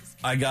 All right.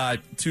 I got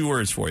 2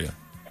 words for you.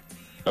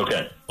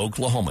 Okay.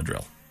 Oklahoma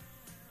drill.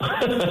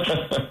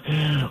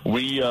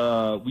 We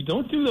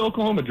don't do the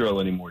Oklahoma drill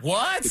anymore.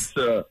 What?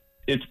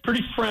 It's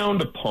pretty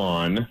frowned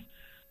upon.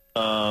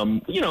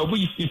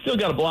 You still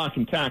got to block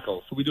and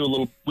tackle. So we do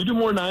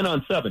more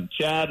 9-on-7.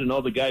 Chad and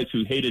all the guys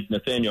who hated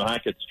Nathaniel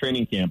Hackett's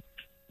training camp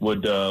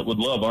would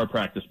love our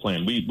practice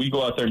plan. We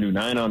go out there and do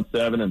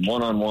 9-on-7 and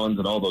 1-on-1s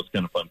and all those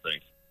kind of fun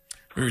things.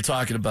 We were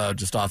talking about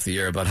just off the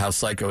air about how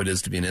psycho it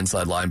is to be an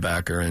inside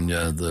linebacker and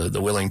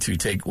the willing to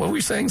take, what were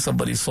we saying,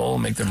 somebody's soul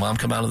and make their mom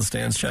come out of the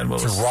stands, Chad?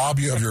 To rob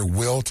you of your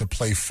will to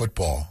play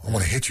football. I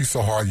want to hit you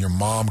so hard your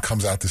mom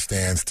comes out the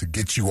stands to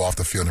get you off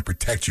the field and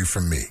protect you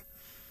from me.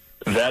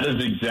 That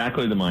is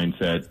exactly the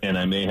mindset, and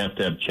I may have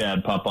to have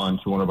Chad pop on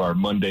to one of our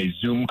Monday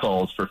Zoom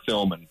calls for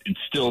film and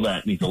instill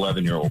that in these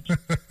 11-year-olds.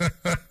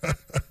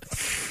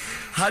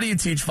 How do you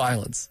teach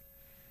violence?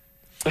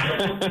 Well,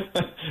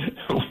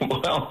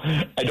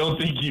 I don't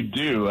think you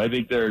do. I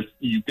think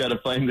you've got to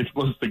find the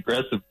most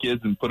aggressive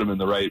kids and put them in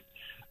the right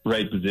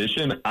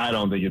position. I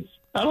don't think you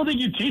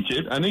teach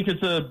it. I think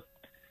it's a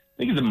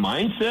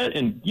mindset,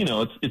 and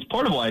it's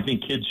part of why I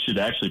think kids should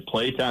actually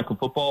play tackle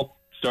football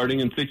starting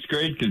in 6th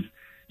grade, because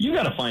you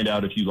got to find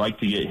out if you like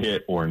to get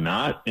hit or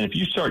not. And if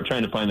you start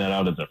trying to find that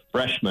out as a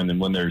freshman and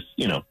when there's,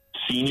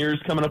 seniors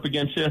coming up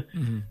against you,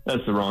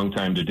 that's the wrong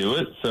time to do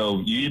it.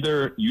 So you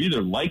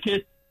either like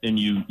it and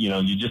you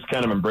just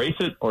kind of embrace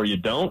it, or you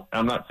don't.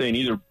 I'm not saying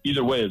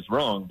either way is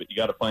wrong, but you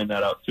got to find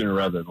that out sooner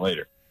rather than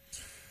later.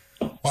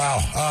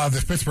 Wow.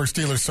 The Pittsburgh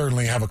Steelers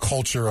certainly have a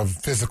culture of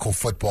physical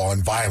football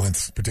and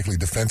violence, particularly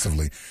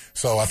defensively.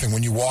 So I think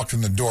when you walked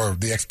in the door,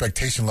 the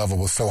expectation level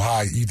was so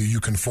high, either you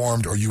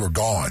conformed or you were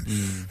gone.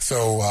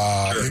 So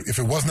if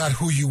it was not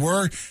who you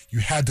were, you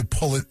had to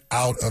pull it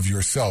out of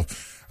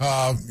yourself.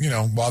 While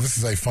this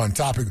is a fun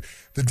topic,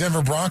 the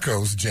Denver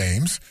Broncos,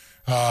 James.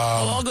 It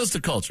all goes to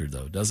culture,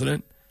 though, doesn't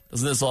it?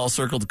 Doesn't this all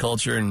circle to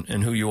culture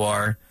and who you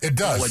are? It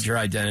does. What your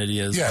identity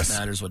is, Yes. what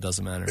matters, what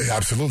doesn't matter.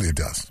 Absolutely, it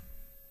does.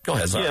 Go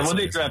ahead. Yeah, when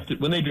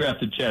they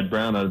drafted Chad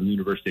Brown out of the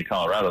University of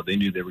Colorado, they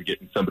knew they were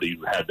getting somebody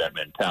who had that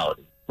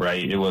mentality,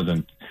 right? It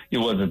wasn't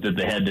that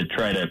they had to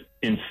try to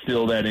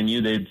instill that in you.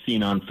 They'd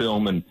seen on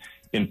film and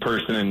in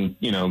person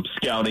and,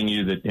 scouting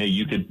you that,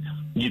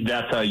 hey,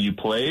 that's how you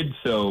played.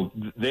 So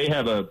they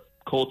have a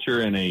culture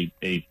and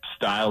a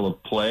style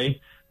of play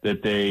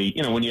that they,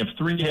 when you have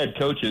 3 head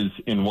coaches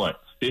in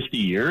 50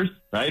 years,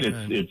 right?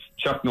 It's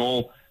Chuck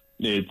Noll,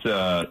 it's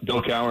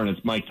Bill Cowher, and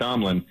it's Mike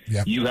Tomlin.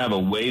 Yep. You have a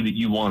way that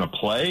you want to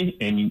play,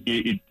 and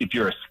if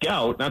you're a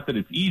scout, not that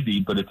it's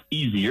easy, but it's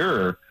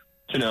easier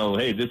to know,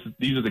 hey,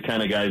 these are the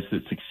kind of guys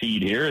that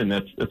succeed here, and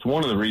that's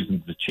one of the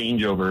reasons the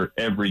changeover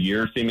every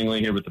year, seemingly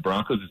here with the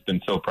Broncos, has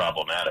been so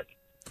problematic.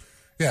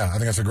 Yeah, I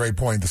think that's a great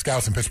point. The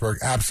scouts in Pittsburgh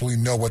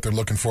absolutely know what they're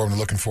looking for when they're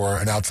looking for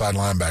an outside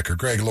linebacker.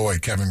 Greg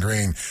Lloyd, Kevin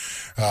Green,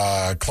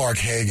 Clark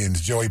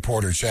Hagans, Joey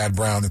Porter, Chad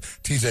Brown,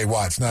 TJ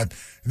Watts. They're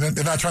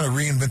not trying to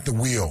reinvent the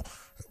wheel.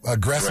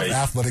 Aggressive,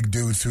 athletic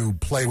dudes who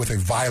play with a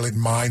violent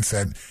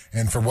mindset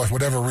and for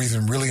whatever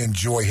reason really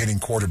enjoy hitting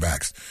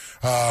quarterbacks.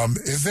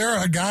 Is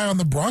there a guy on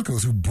the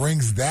Broncos who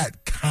brings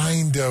that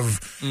kind of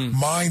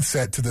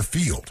mindset to the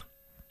field?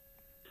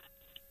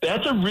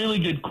 That's a really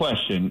good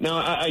question. Now,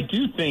 I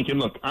do think,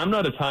 and look, I'm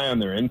not as high on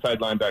their inside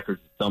linebackers as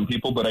some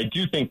people, but I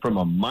do think from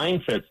a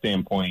mindset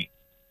standpoint,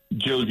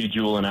 Josie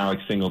Jewell and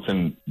Alex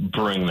Singleton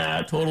bring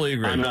that. Totally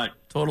agree.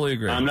 Totally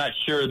agree. I'm not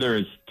sure they're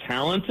as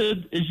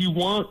talented as you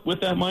want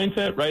with that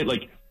mindset, right?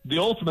 Like, the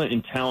ultimate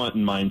in talent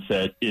and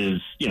mindset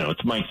is,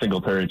 it's Mike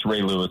Singletary, it's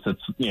Ray Lewis,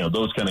 it's,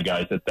 those kind of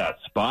guys at that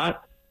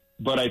spot.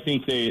 But I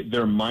think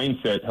their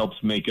mindset helps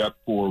make up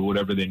for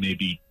whatever they may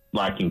be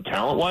lacking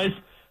talent-wise.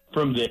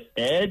 From the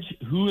edge,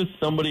 who is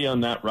somebody on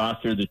that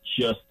roster that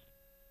just,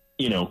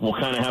 will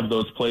kind of have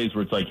those plays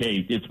where it's like,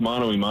 hey, it's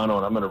mano-a-mano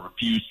and I'm going to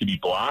refuse to be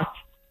blocked?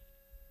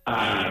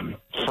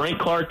 Frank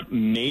Clark,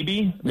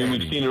 maybe. I mean,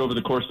 we've seen it over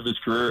the course of his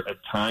career. At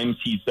times,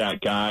 he's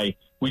that guy.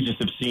 We just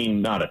have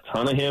seen not a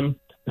ton of him.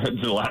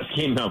 The last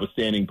game,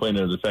 notwithstanding, playing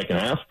into the second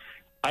half.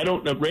 I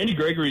don't know. Randy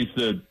Gregory's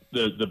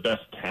the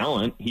best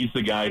talent. He's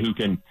the guy who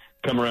can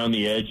come around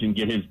the edge and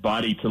get his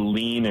body to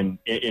lean and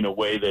in a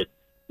way that,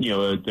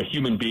 a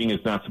human being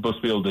is not supposed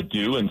to be able to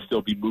do and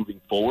still be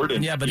moving forward.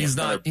 And, yeah, but he's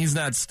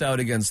not stout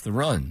against the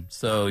run.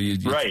 So you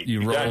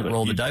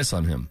roll the dice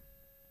on him.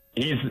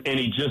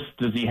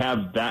 Does he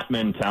have that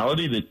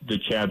mentality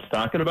that Chad's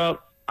talking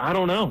about? I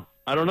don't know.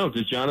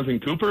 Does Jonathan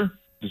Cooper?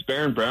 Does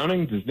Baron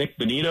Browning? Does Nick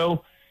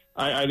Benito?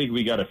 I think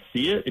we got to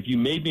see it. If you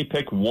made me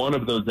pick one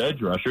of those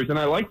edge rushers, and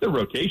I like the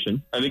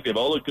rotation. I think they've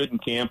all looked good in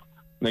camp.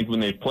 I think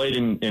when they've played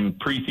in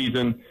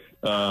preseason,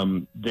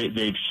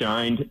 they've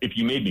shined. If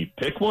you made me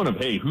pick one of,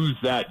 hey, who's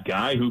that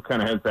guy who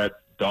kind of has that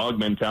dog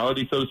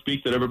mentality, so to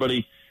speak, that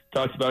everybody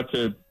talks about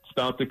to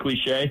spout the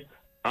cliche,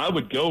 I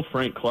would go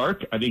Frank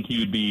Clark. I think he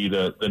would be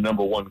the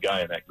number one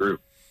guy in that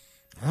group.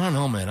 I don't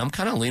know, man. I'm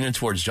kind of leaning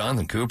towards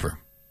Jonathan Cooper.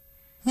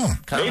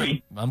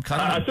 Maybe. I'm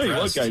kind of I'll tell you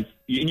what, guys.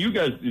 And you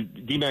guys,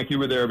 D-Mac, you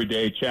were there every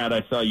day. Chad,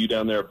 I saw you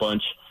down there a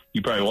bunch.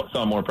 You probably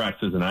saw more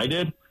practices than I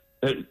did.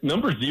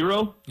 Number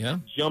 0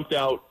 jumped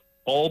out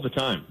all the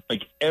time.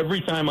 Like,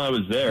 every time I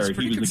was there,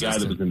 he was the guy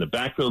that was in the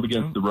backfield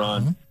against the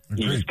run.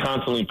 He was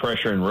constantly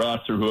pressuring Russ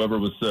or whoever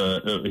was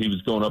he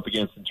was going up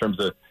against in terms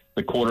of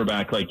the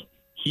quarterback. Like,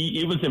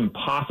 it was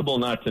impossible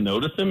not to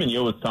notice him. And you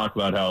always talk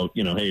about how,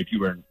 hey, if you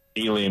were an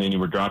alien and you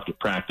were dropped at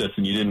practice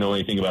and you didn't know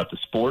anything about the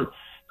sport,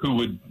 who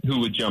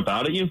would jump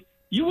out at you?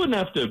 You wouldn't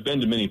have to have been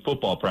to many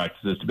football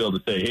practices to be able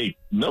to say, hey,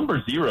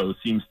 number 0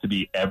 seems to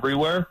be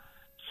everywhere.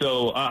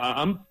 So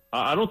I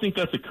don't think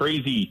that's a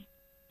crazy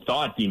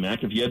thought,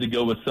 D-Mac. If you had to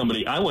go with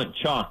somebody, I went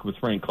chalk with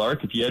Frank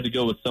Clark. If you had to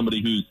go with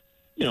somebody who's,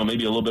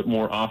 maybe a little bit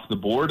more off the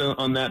board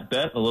on that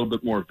bet, a little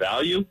bit more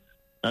value,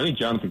 I think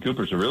Jonathan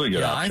Cooper's a really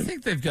good option. I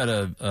think they've got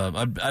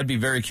I'd be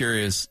very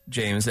curious,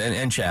 James,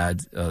 and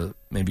Chad,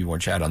 maybe more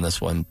Chad on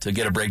this one, to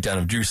get a breakdown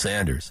of Drew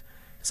Sanders.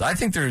 So I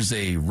think there's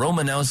a Bill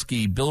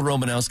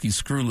Romanowski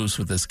screw loose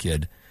with this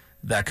kid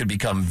that could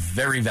become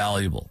very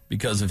valuable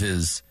because of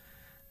his,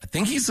 I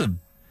think he's a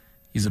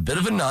bit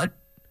of a nut,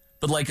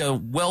 but like a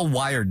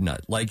well-wired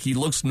nut. Like, he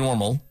looks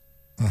normal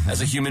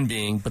as a human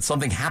being, but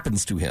something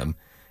happens to him.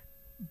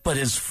 But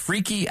his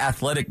freaky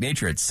athletic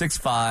nature at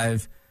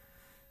 6'5",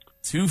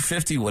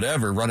 250,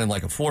 whatever, running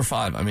like a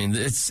 4.5. I mean,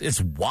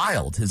 it's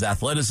wild, his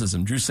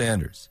athleticism, Drew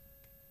Sanders.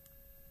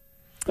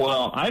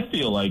 Well, I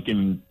feel like,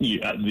 and you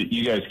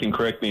guys can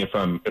correct me if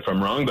I'm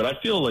wrong, but I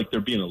feel like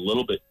they're being a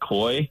little bit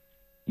coy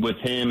with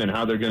him and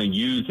how they're going to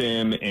use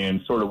him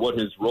and sort of what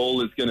his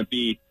role is going to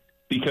be.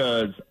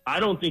 because I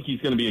don't think he's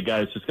going to be a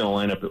guy that's just going to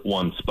line up at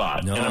one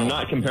spot. No. And I'm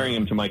not comparing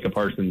him to Micah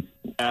Parsons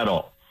at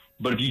all.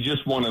 But if you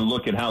just want to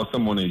look at how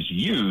someone is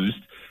used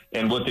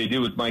and what they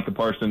do with Micah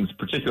Parsons,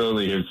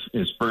 particularly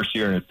his first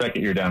year and his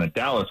second year down at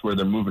Dallas, where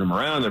they're moving him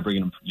around, they're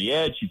bringing him from the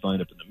edge, he's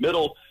lined up in the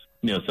middle.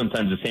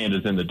 Sometimes his hand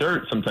is in the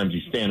dirt, sometimes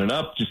he's standing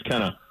up, just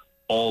kind of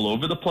all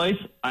over the place.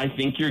 I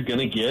think you're going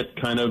to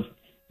get kind of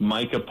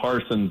Micah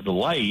Parsons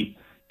light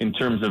in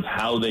terms of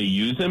how they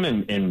use him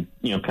and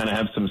kind of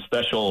have some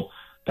special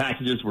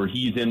packages where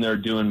he's in there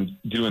doing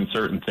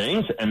certain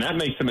things. And that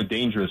makes him a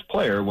dangerous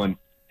player when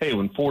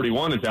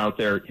 41 is out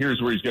there,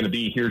 here's where he's going to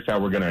be, here's how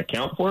we're going to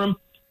account for him.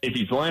 If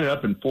he's lining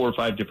up in 4 or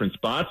 5 different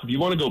spots, if you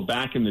want to go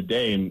back in the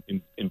day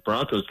in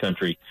Broncos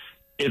country,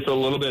 it's a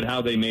little bit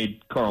how they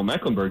made Carl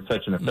Mecklenburg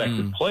such an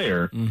effective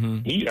player.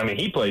 Mm-hmm.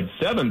 He played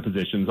 7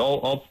 positions,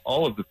 all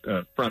of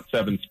the front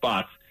 7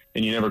 spots,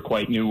 and you never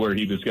quite knew where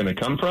he was going to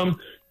come from.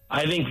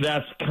 I think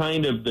that's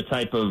kind of the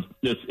type of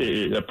this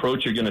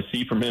approach you're going to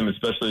see from him,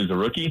 especially as a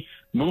rookie.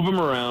 Move him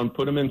around,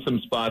 put him in some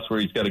spots where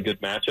he's got a good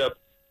matchup,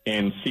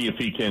 and see if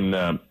he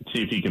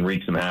can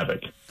wreak some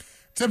havoc.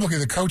 Typically,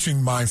 the coaching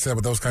mindset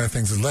with those kind of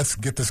things is let's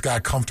get this guy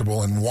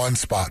comfortable in one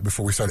spot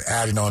before we start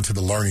adding on to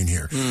the learning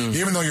here.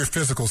 Even though your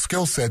physical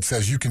skill set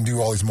says you can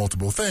do all these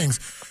multiple things,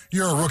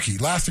 you're a rookie.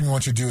 Last thing you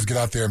want you to do is get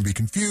out there and be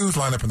confused,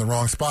 line up in the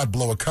wrong spot,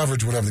 blow a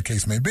coverage, whatever the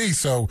case may be.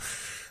 So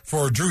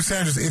for Drew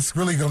Sanders, it's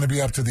really going to be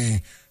up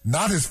to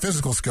not his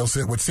physical skill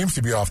set, which seems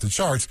to be off the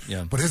charts,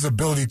 but his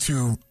ability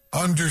to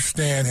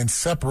understand and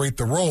separate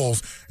the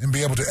roles and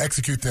be able to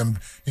execute them,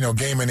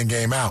 game in and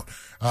game out.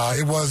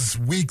 It was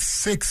week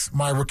 6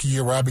 my rookie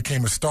year where I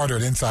became a starter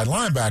at inside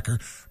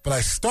linebacker, but I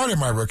started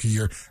my rookie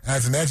year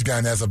as an edge guy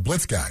and as a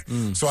blitz guy.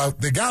 So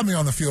they got me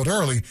on the field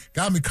early,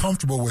 got me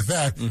comfortable with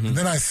that, and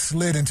then I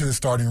slid into the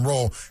starting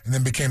role and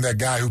then became that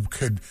guy who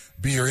could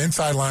be your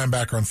inside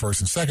linebacker on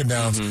first and second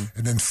downs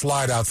and then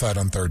slide outside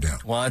on third down.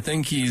 Well, I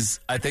think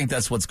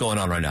that's what's going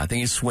on right now. I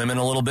think he's swimming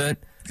a little bit.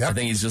 Yep. I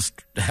think he's just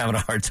having a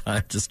hard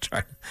time just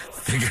trying to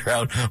figure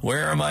out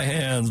where are my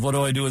hands, what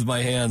do I do with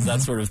my hands,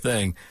 that sort of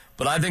thing.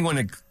 But I think when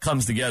it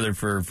comes together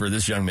for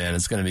this young man,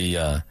 it's going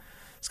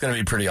to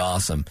be pretty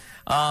awesome.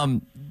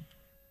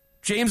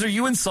 James, are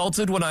you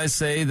insulted when I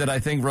say that I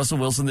think Russell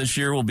Wilson this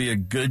year will be a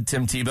good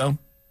Tim Tebow?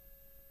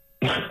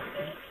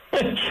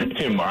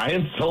 Am I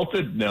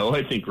insulted? No,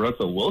 I think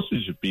Russell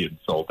Wilson should be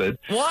insulted.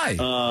 Why?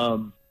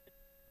 Come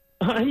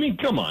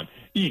on.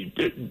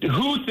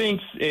 Who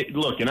thinks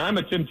look, and I'm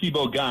a Tim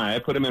Tebow guy. I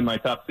put him in my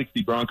top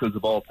 60 Broncos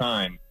of all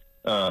time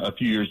a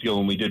few years ago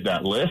when we did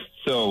that list.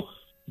 So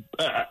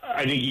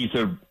I think he's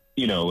a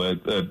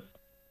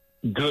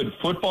good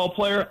football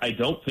player. I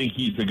don't think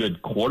he's a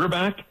good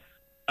quarterback.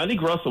 I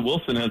think Russell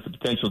Wilson has the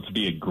potential to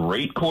be a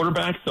great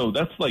quarterback. So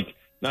that's like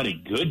not a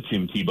good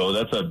Tim Tebow.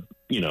 That's a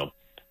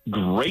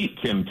great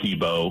Tim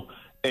Tebow.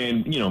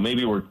 And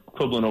maybe we're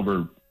quibbling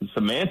over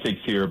semantics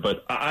here,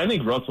 but I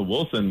think Russell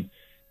Wilson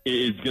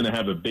is going to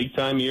have a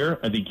big-time year.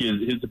 I think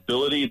his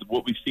ability,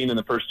 what we've seen in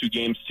the first 2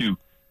 games, to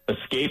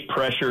escape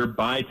pressure,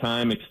 buy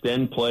time,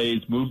 extend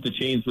plays, move the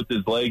chains with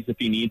his legs if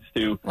he needs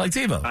to. Like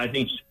Tebow. I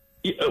think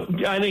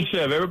should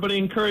have everybody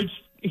encouraged.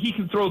 He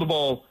can throw the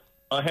ball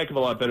a heck of a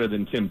lot better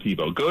than Tim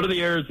Tebow. Go to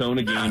the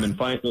Arizona game and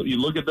you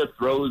look at the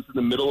throws in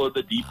the middle of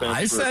the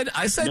defense.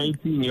 I said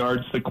 19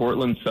 yards to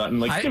Cortland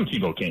Sutton. Tim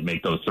Tebow can't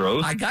make those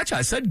throws. I got you.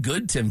 I said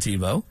good Tim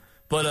Tebow.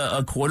 But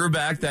a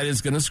quarterback that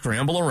is going to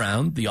scramble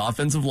around. The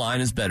offensive line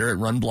is better at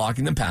run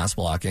blocking than pass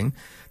blocking.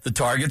 The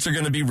targets are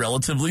going to be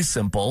relatively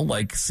simple,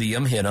 like see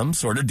him, hit him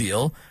sort of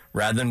deal,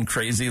 rather than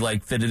crazy,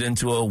 like fit it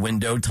into a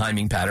window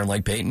timing pattern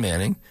like Peyton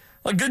Manning.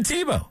 A good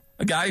Tebow.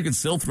 A guy who can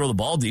still throw the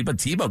ball deep, but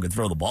Tebow could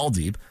throw the ball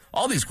deep.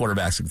 All these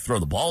quarterbacks can throw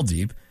the ball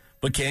deep.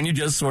 But can you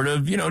just sort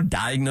of,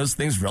 diagnose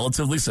things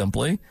relatively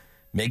simply,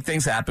 make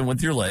things happen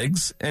with your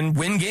legs, and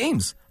win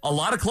games? A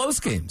lot of close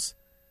games.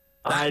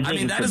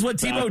 That is what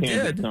Tebow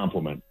did.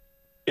 Compliment.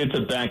 It's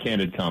a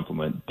backhanded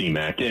compliment,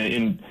 D-Mac.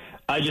 And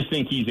I just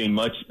think he's a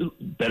much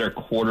better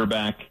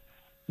quarterback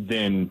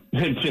than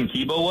Tim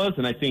Tebow was.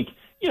 And I think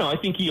he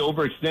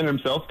overextended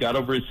himself, got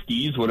over his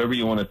skis, whatever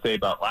you want to say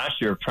about last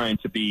year of trying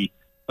to be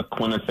a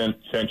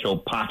quintessential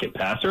pocket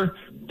passer.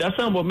 That's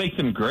not what makes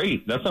him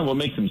great. That's not what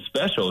makes him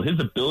special. His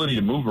ability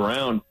to move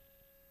around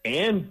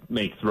and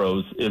make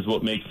throws is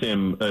what makes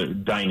him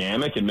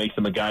dynamic and makes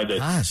him a guy that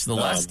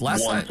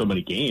won so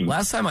many games.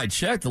 Last time I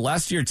checked, the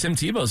last year Tim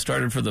Tebow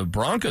started for the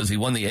Broncos, he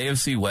won the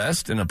AFC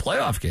West in a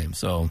playoff game.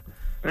 So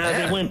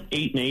they went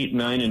 8-8,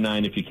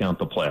 9-9 if you count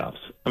the playoffs.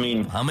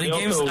 How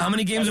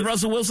many games did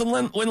Russell Wilson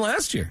win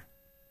last year?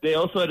 They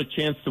also had a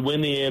chance to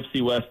win the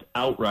AFC West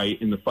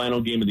outright in the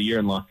final game of the year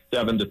and lost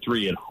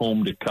 7-3 at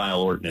home to Kyle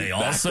Orton. They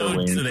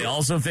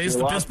also faced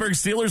the Pittsburgh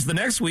Steelers the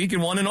next week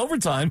and won in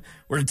overtime,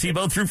 where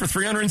Tebow threw for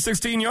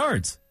 316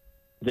 yards.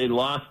 They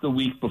lost the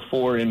week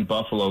before in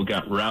Buffalo,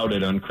 got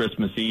routed on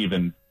Christmas Eve,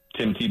 and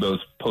Tim Tebow's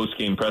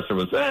post-game presser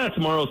was,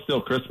 tomorrow's still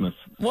Christmas.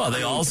 Well,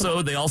 they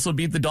also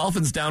beat the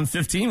Dolphins down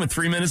 15 with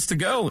 3 minutes to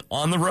go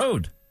on the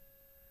road.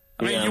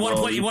 I mean, you want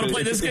to play? You want to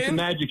play this It's a game?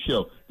 magic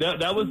show.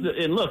 That was,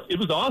 and look, it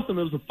was awesome.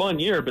 It was a fun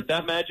year, but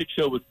that magic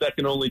show was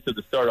second only to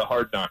the start of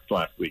Hard Knocks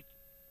last week.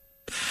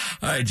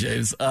 All right,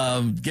 James.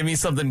 Give me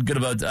something good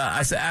about.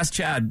 I asked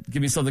Chad,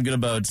 give me something good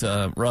about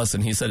Russ,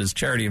 and he said his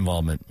charity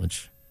involvement,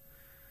 which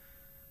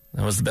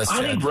that was the best.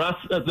 I Chad. think Russ,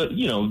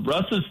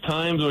 Russ's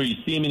times where you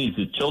see him and he's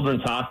at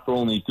Children's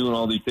Hospital and he's doing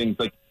all these things.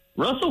 Like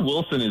Russell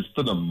Wilson is,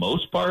 for the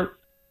most part,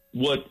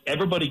 what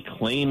everybody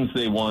claims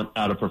they want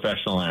out of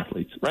professional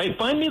athletes. Right?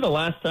 Find me the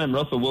last time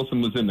Russell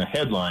Wilson was in the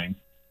headlines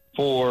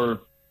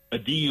for a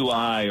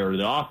DUI or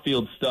the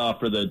off-field stuff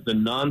or the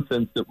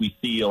nonsense that we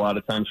see a lot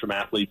of times from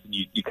athletes, and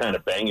you kind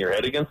of bang your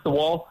head against the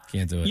wall.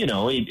 Can't do it. You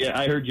know,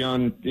 I heard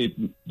John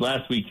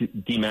last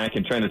week, D-Mac,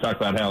 and trying to talk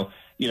about how,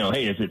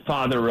 hey, is it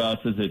Father Russ?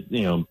 Is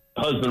it,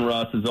 husband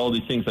Russ? Is all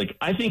these things. Like,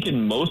 I think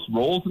in most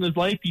roles in his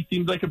life, he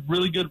seems like a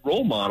really good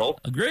role model.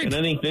 Agreed. And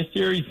I think this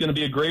year he's going to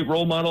be a great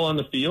role model on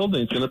the field,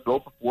 and he's going to throw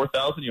for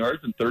 4,000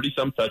 yards and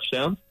 30-some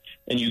touchdowns.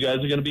 And you guys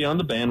are going to be on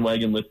the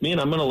bandwagon with me,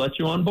 and I'm going to let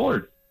you on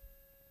board.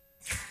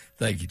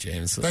 Thank you,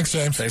 James. Thanks,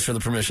 James. Thanks for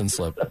the permission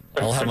slip.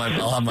 I'll have my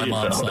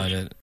mom sign it.